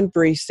this one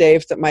Breeze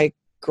Safe that my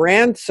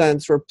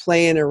grandsons were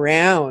playing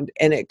around,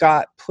 and it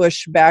got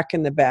pushed back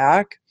in the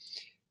back.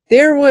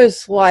 There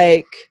was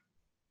like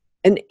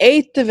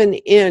 1/8 of an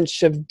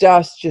inch of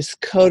dust just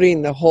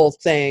coating the whole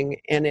thing,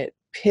 and it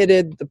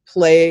pitted the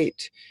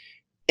plate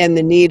and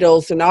the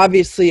needles, and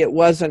obviously it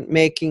wasn't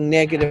making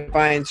negative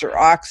ions or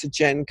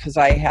oxygen because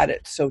I had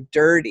it so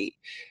dirty.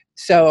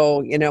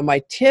 So,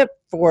 my tip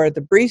for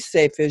the Breeze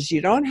Safe is you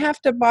don't have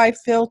to buy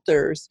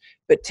filters,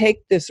 but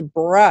take this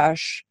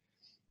brush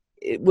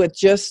with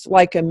just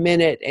like a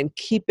minute and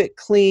keep it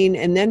clean.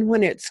 And then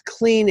when it's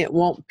clean, it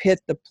won't pit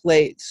the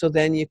plate. So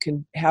then you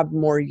can have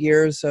more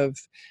years of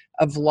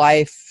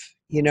life,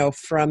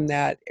 from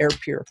that air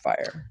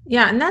purifier.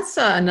 Yeah, and that's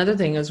another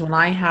thing is when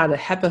I had a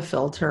HEPA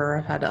filter,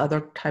 I've had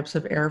other types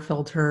of air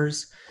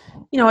filters.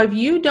 If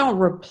you don't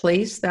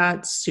replace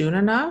that soon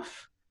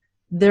enough,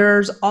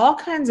 there's all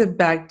kinds of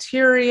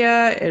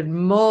bacteria and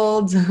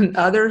molds and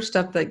other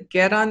stuff that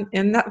get on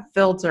in that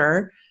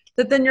filter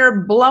that then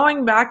you're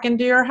blowing back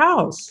into your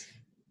house.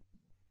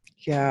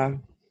 Yeah.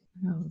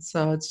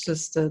 So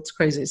it's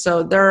crazy.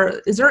 So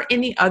is there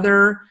any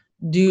other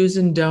do's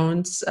and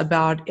don'ts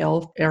about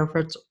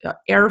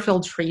air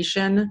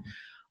filtration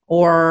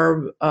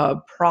or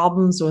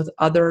problems with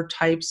other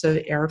types of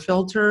air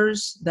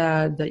filters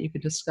that you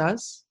could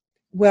discuss?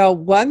 Well,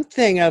 one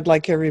thing I'd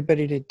like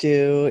everybody to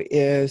do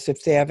is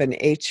if they have an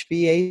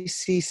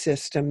HVAC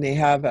system, they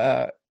have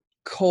a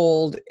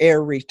cold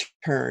air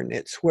return.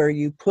 It's where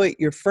you put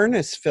your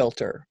furnace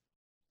filter.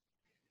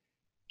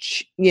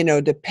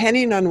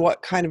 Depending on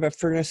what kind of a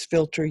furnace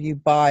filter you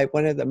buy,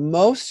 one of the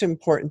most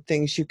important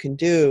things you can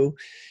do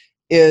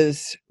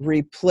is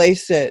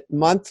replace it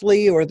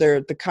monthly, or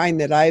the kind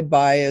that I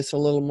buy is a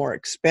little more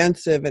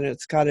expensive and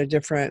it's got a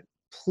different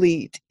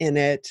pleat in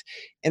it,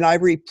 and I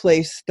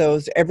replace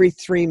those every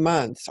 3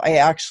 months. I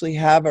actually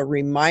have a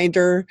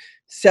reminder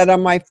set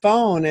on my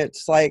phone.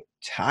 It's like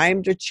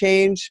time to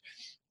change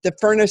the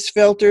furnace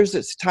filters.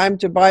 It's time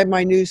to buy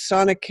my new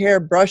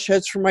Sonicare brush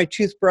heads for my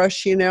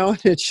toothbrush, and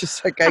it's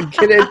just like I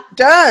get it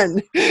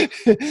done,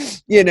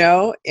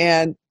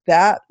 and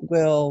that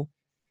will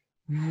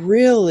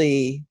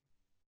really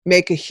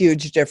make a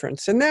huge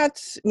difference. And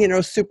that's,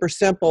 super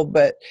simple,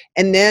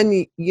 and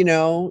then,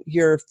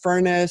 your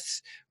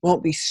furnace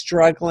won't be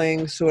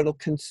struggling, so it'll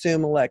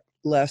consume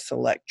less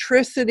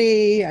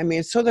electricity. I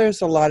mean, so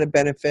there's a lot of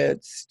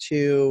benefits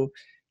to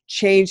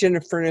changing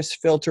a furnace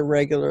filter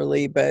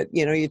regularly. But,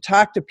 you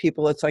talk to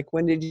people, it's like,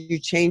 when did you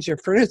change your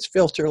furnace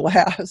filter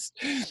last?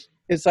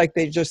 It's like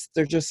they're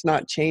just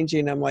not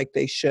changing them like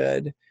they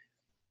should.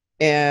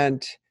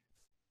 And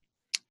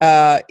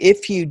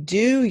if you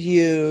do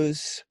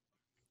use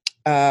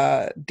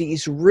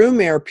these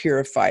room air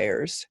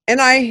purifiers,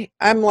 and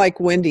I'm like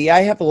Wendy,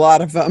 I have a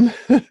lot of them.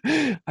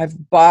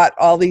 I've bought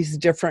all these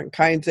different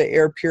kinds of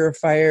air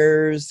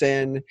purifiers,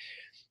 and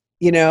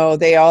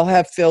they all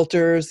have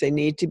filters. They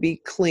need to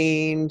be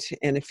cleaned,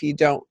 and if you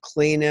don't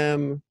clean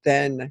them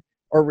then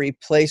or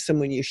replace them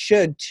when you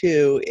should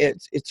too,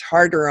 it's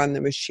harder on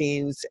the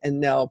machines,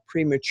 and they'll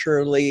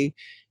prematurely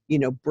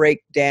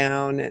break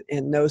down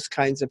and those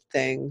kinds of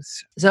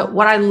things. So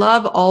what I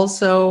love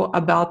also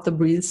about the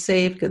Breathe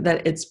Safe,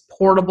 that it's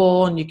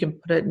portable and you can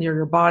put it near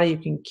your body, you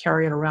can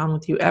carry it around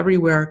with you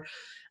everywhere,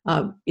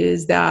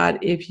 is that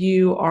if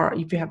you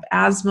have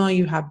asthma,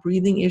 you have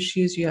breathing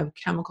issues, you have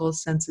chemical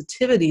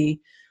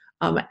sensitivity,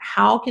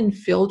 how can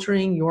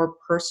filtering your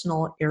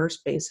personal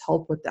airspace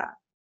help with that?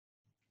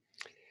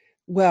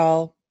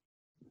 Well,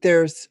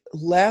 there's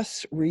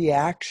less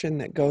reaction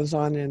that goes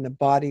on in the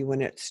body when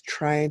it's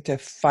trying to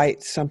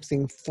fight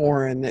something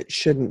foreign that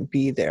shouldn't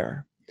be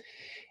there.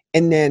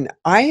 And then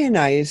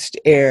ionized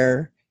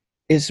air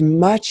is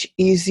much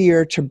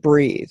easier to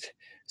breathe.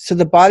 So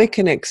the body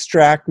can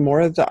extract more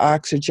of the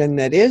oxygen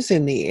that is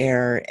in the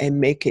air and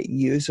make it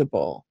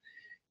usable.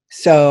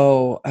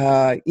 So,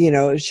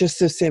 it's just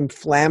this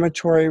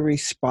inflammatory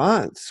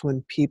response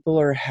when people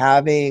are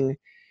having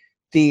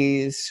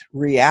these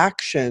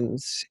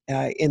reactions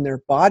in their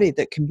body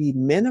that can be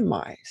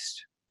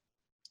minimized.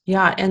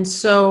 Yeah, and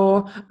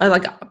so,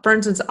 like, for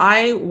instance,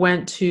 I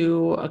went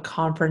to a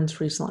conference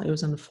recently. It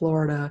was in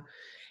Florida,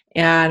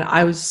 and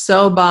I was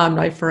so bummed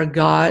I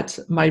forgot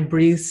my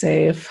Breathe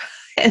Safe.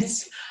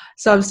 It's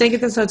so I'm staying at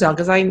this hotel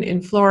because I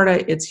in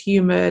Florida, it's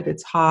humid,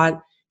 it's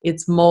hot,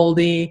 it's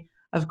moldy.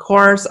 Of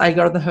course, I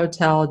go to the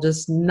hotel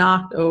just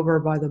knocked over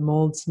by the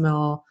mold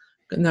smell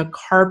and the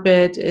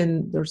carpet,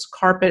 and there's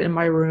carpet in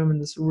my room in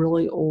this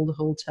really old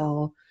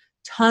hotel,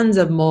 tons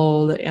of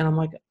mold, and I'm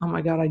like, oh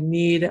my God, I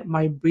need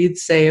my Breathe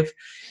Safe.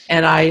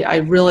 And I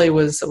really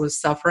was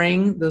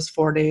suffering those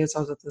 4 days I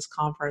was at this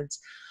conference.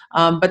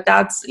 But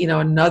that's,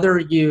 another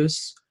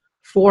use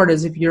for it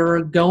is if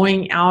you're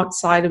going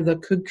outside of the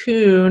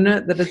cocoon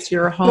that it's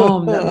your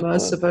home that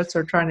most of us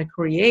are trying to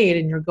create,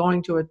 and you're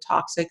going to a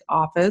toxic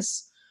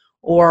office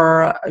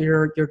or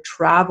you're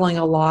traveling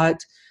a lot,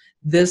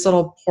 this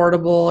little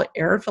portable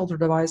air filter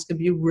device could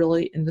be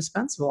really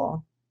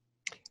indispensable.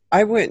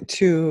 I went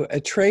to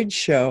a trade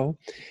show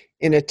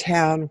in a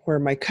town where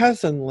my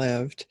cousin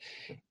lived,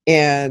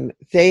 and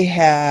they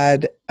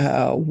had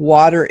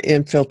water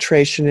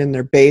infiltration in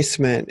their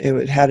basement.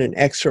 It had an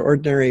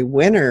extraordinary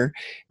winter,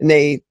 and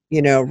they,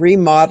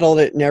 remodeled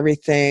it and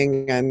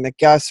everything, and the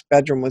guest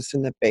bedroom was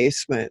in the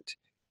basement.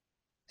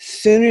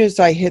 Soon as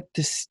I hit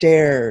the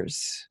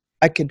stairs,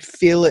 I could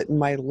feel it in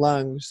my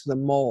lungs, the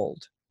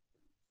mold.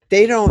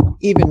 They don't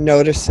even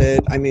notice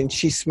it. I mean,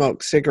 she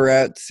smoked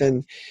cigarettes,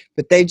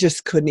 but they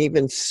just couldn't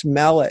even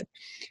smell it.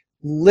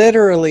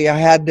 Literally, I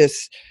had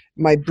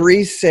my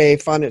Breathe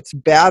Safe on its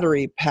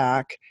battery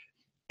pack,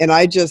 and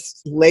I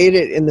just laid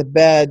it in the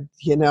bed,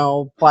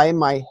 by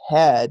my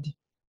head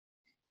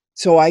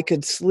so I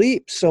could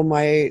sleep, so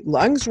my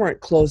lungs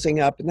weren't closing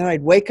up. And then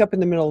I'd wake up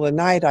in the middle of the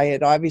night. I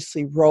had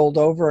obviously rolled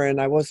over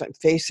and I wasn't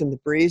facing the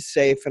Breathe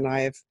Safe, and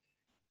I've,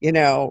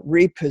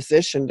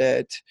 repositioned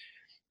it.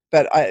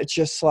 But it's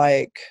just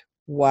like,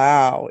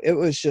 wow, it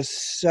was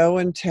just so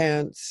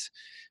intense.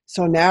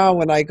 So now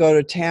when I go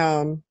to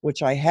town,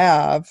 which I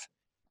have,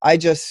 I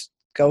just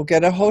go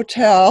get a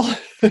hotel,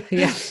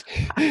 Yeah.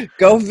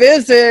 go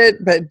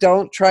visit, but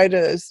don't try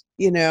to,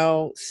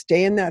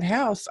 stay in that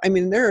house. I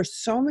mean, there are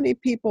so many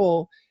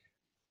people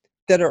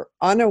that are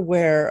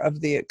unaware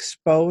of the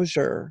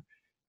exposure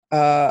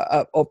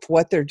of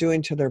what they're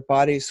doing to their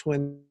bodies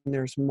when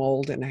there's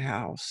mold in a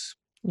house.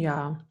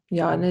 Yeah,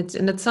 yeah, and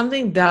it's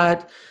something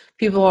that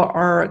people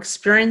are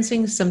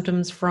experiencing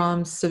symptoms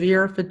from: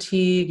 severe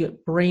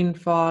fatigue, brain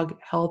fog,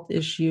 health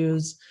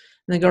issues,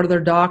 and they go to their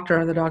doctor,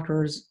 and the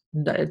doctor's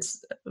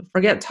it's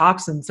forget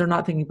toxins. They're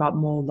not thinking about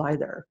mold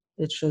either.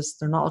 It's just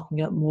they're not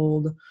looking at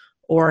mold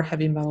or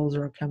heavy metals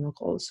or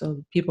chemicals.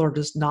 So people are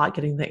just not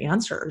getting the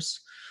answers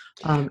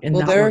in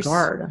Well, that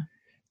regard.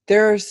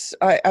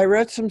 I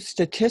read some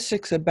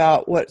statistics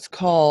about what's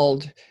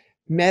called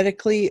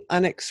medically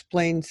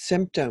unexplained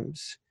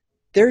symptoms.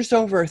 There's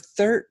over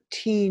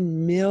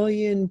 13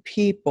 million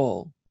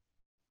people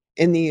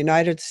in the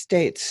United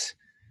States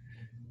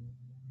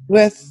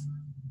with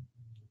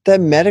the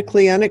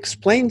medically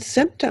unexplained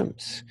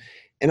symptoms.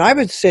 And I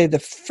would say the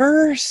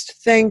first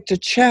thing to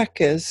check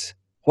is,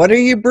 what are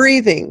you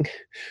breathing?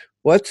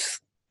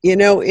 What's, in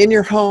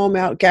your home,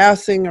 out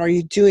gassing? Are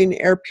you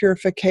doing air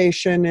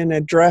purification? And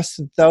address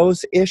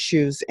those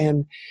issues.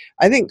 And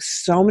I think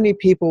so many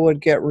people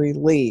would get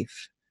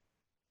relief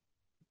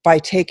by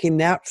taking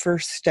that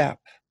first step.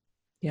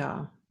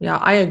 Yeah, yeah,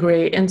 I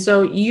agree. And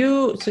so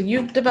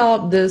you've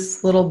developed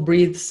this little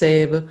Breathe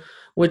Save,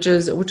 which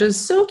is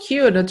so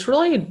cute. It's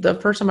really the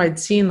first time I'd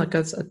seen like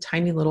a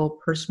tiny little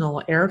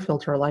personal air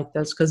filter like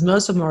this, because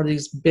most of them are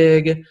these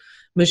big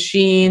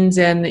machines,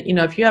 and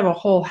if you have a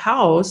whole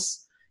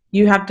house,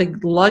 you have to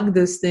lug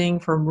this thing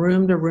from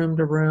room to room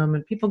to room,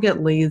 and people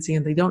get lazy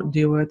and they don't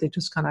do it. They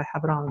just kind of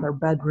have it on in their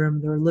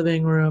bedroom, their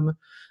living room.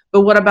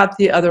 But what about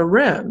the other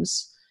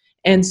rooms?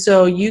 And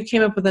so you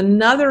came up with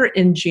another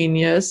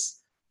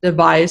ingenious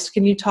device.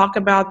 Can you talk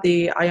about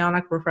the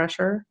ionic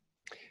refresher?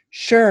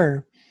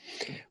 Sure.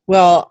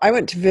 Well, I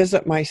went to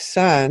visit my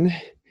son,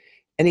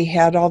 and he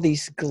had all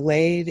these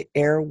Glade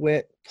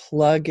AirWick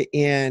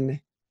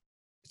plug-in.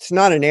 It's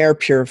not an air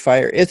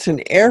purifier. It's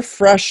an air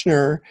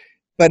freshener,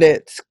 but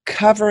it's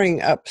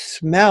covering up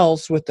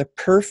smells with a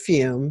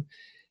perfume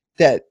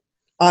that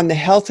on the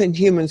Health and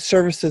Human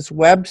Services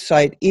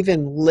website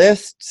even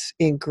lists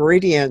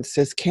ingredients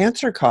as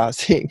cancer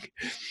causing.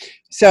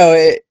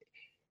 So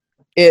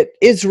it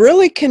is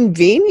really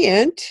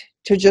convenient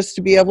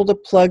to be able to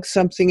plug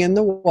something in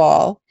the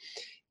wall.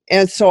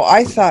 And so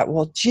I thought,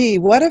 well, gee,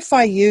 what if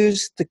I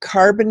used the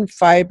carbon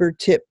fiber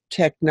tip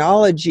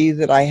technology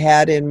that I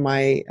had in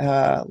my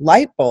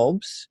light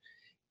bulbs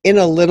in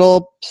a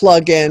little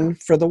plug-in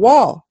for the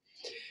wall?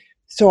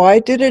 So I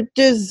did a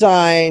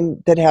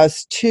design that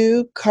has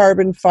two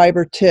carbon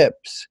fiber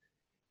tips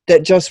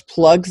that just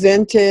plugs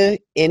into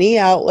any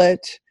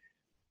outlet,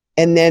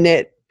 and then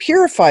it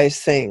purifies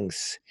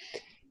things.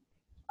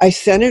 I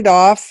sent it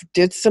off,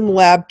 did some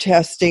lab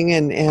testing,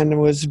 and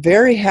was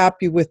very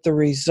happy with the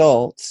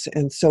results.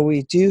 And so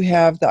we do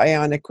have the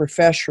ionic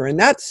refresher, and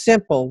that's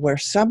simple, where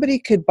somebody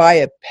could buy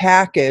a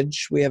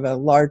package. We have a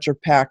larger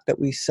pack that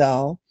we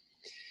sell,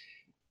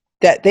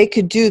 that they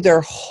could do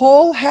their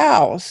whole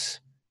house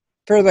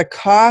for the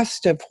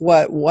cost of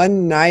what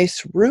one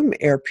nice room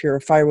air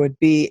purifier would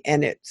be,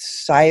 and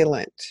it's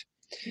silent.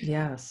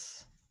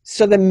 Yes.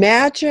 So the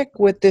magic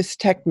with this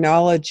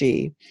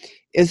technology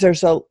is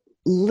there's a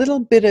little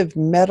bit of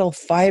metal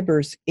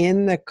fibers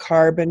in the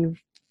carbon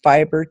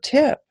fiber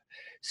tip.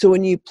 So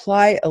when you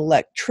apply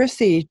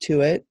electricity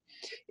to it,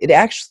 it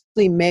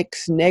actually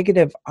makes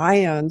negative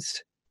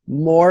ions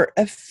more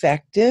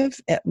effective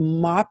at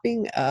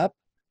mopping up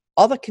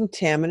all the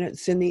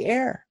contaminants in the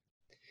air.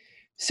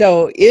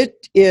 So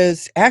it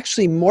is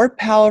actually more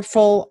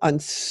powerful on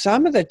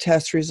some of the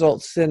test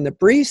results than the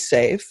Breeze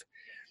Safe.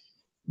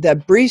 The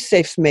Breeze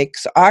Safe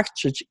makes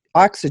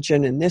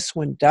oxygen and this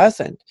one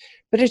doesn't.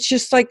 But it's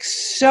just like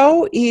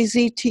so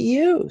easy to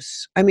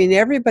use. I mean,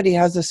 everybody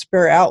has a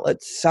spare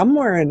outlet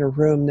somewhere in a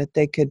room that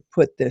they could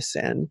put this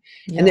in.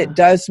 And Yeah. it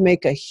does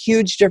make a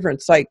huge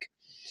difference. Like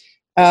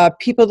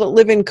people that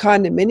live in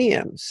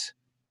condominiums.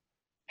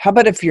 How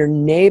about if your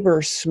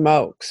neighbor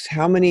smokes?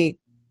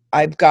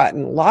 I've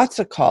gotten lots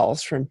of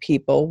calls from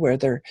people where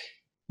their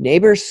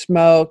neighbors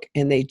smoke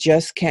and they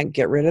just can't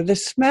get rid of the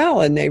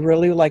smell and they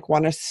really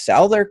want to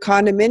sell their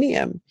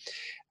condominium.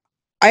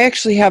 I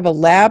actually have a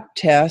lab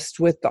test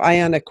with the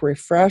ionic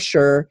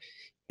refresher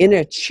in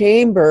a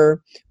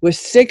chamber with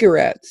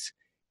cigarettes,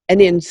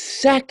 and in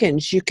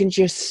seconds you can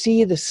just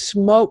see the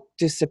smoke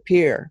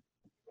disappear.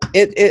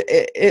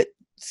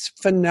 It's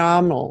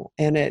phenomenal,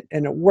 and it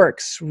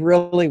works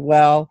really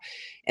well,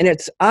 and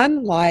it's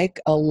unlike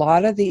a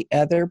lot of the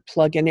other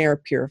plug-in air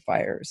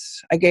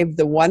purifiers. I gave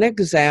the one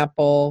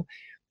example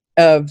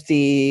of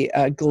the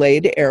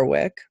Glade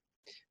Airwick,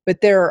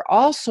 but there are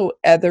also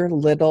other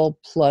little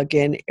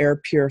plug-in air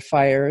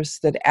purifiers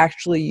that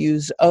actually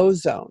use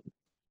ozone.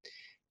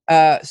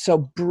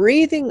 So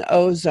breathing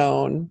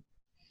ozone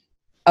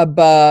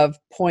above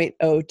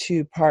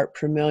 0.02 part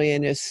per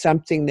million is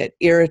something that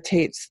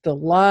irritates the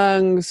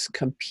lungs,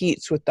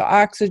 competes with the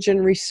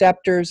oxygen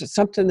receptors. It's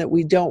something that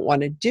we don't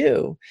want to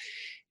do.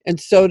 And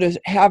so to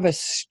have a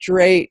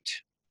straight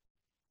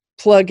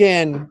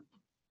plug-in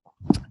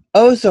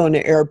ozone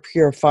air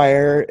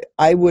purifier,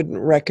 I wouldn't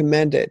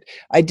recommend it.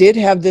 I did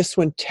have this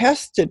one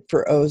tested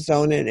for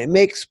ozone, and it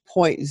makes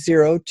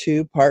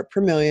 0.02 part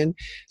per million,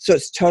 so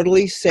it's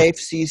totally safe.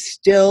 So you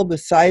still,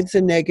 besides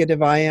the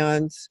negative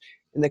ions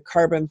and the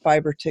carbon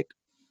fiber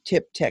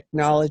tip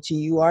technology,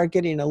 you are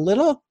getting a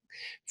little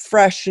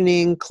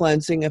freshening,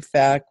 cleansing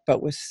effect,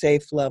 but with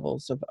safe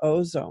levels of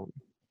ozone.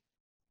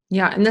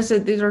 Yeah, and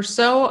these are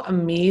so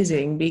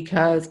amazing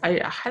because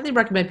I highly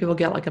recommend people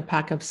get like a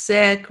pack of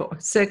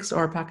six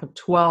or a pack of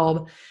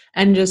 12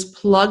 and just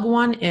plug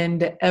one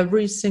into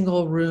every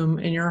single room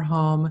in your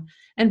home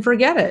and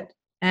forget it.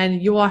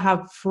 And you will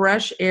have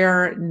fresh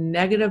air,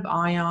 negative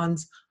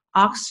ions,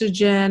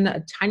 oxygen,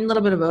 a tiny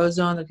little bit of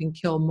ozone that can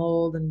kill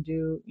mold and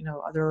do,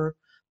 other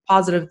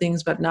positive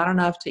things, but not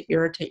enough to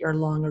irritate your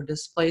lung or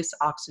displace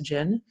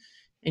oxygen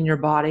in your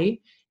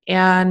body.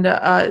 And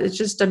it's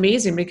just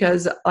amazing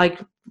because,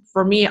 like,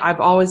 for me, I've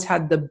always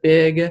had the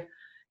big,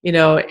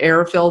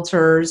 air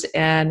filters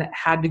and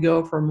had to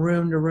go from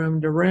room to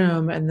room to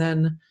room. And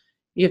then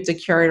you have to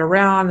carry it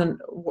around, and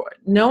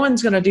no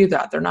one's going to do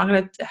that. They're not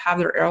going to have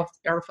their air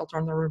filter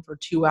in the room for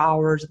 2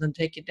 hours and then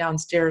take it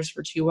downstairs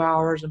for 2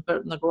 hours and put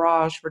it in the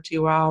garage for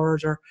 2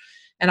 hours.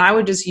 And I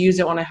would just use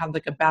it when I had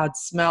like a bad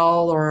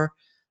smell, or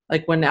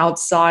like when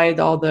outside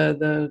all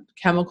the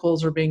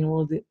chemicals are being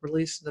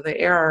released into the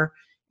air,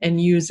 and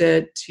use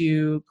it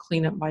to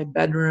clean up my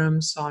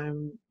bedroom. So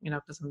I'm,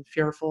 because I'm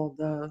fearful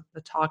of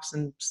the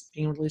toxins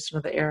being released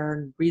into the air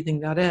and breathing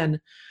that in.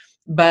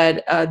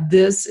 But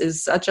this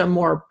is such a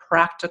more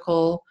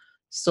practical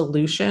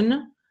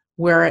solution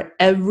where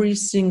every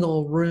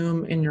single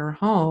room in your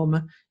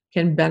home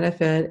can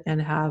benefit and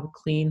have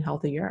clean,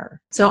 healthy air.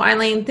 So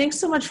Eileen, thanks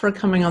so much for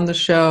coming on the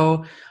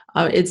show.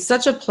 It's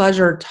such a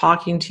pleasure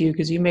talking to you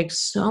because you make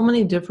so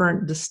many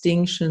different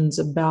distinctions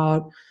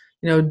about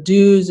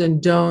do's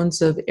and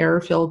don'ts of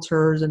air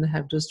filters, and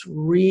have just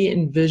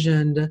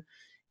re-envisioned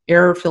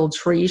air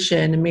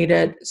filtration and made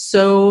it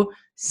so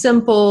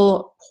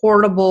simple,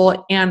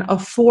 portable, and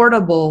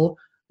affordable,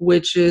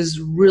 which is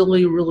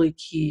really, really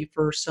key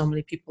for so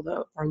many people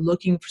that are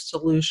looking for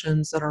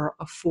solutions that are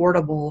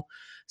affordable.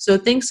 So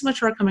thanks so much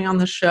for coming on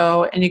the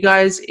show. And you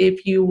guys,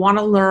 if you want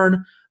to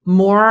learn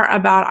more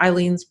about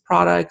Eileen's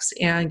products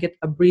and get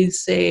a Breathe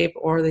Safe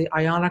or the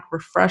Ionic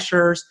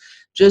Refreshers,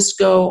 just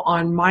go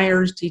on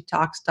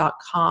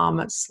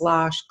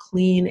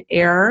myersdetox.com/clean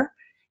air,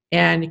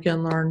 and you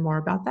can learn more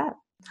about that.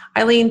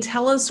 Eileen,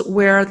 tell us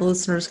where the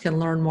listeners can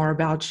learn more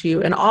about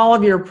you and all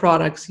of your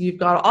products. You've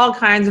got all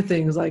kinds of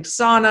things like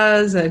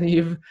saunas, and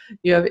you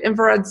have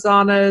infrared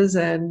saunas,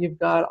 and you've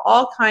got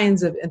all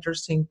kinds of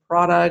interesting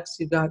products.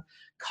 You've got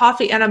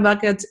coffee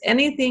buckets,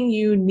 anything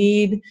you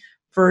need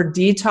for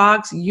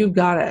detox, you've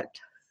got it.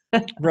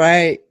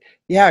 Right.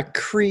 Yeah,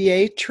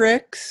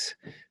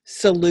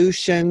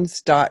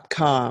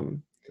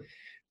 creatrixsolutions.com.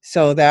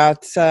 So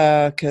that's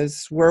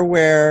because we're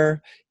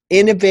where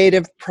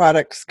innovative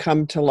products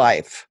come to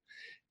life.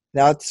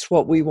 That's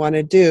what we want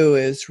to do,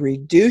 is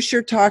reduce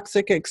your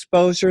toxic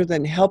exposure,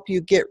 then help you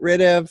get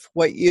rid of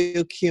what you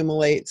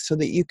accumulate so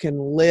that you can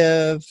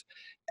live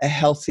a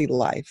healthy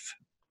life.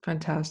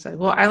 Fantastic.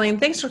 Well, Eileen,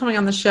 thanks for coming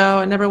on the show.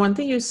 And everyone,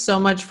 thank you so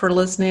much for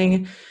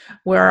listening.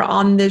 We're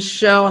on this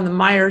show, on the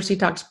Myers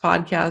Detox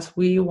podcast.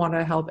 We want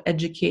to help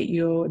educate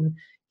you and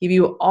give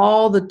you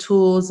all the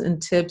tools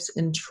and tips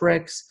and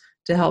tricks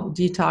to help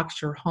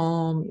detox your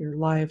home, your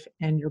life,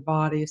 and your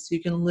body so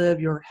you can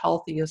live your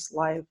healthiest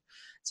life.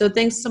 So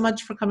thanks so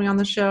much for coming on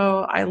the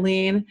show,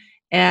 Eileen. All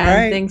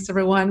And right. thanks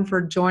everyone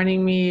for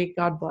joining me.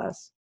 God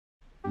bless.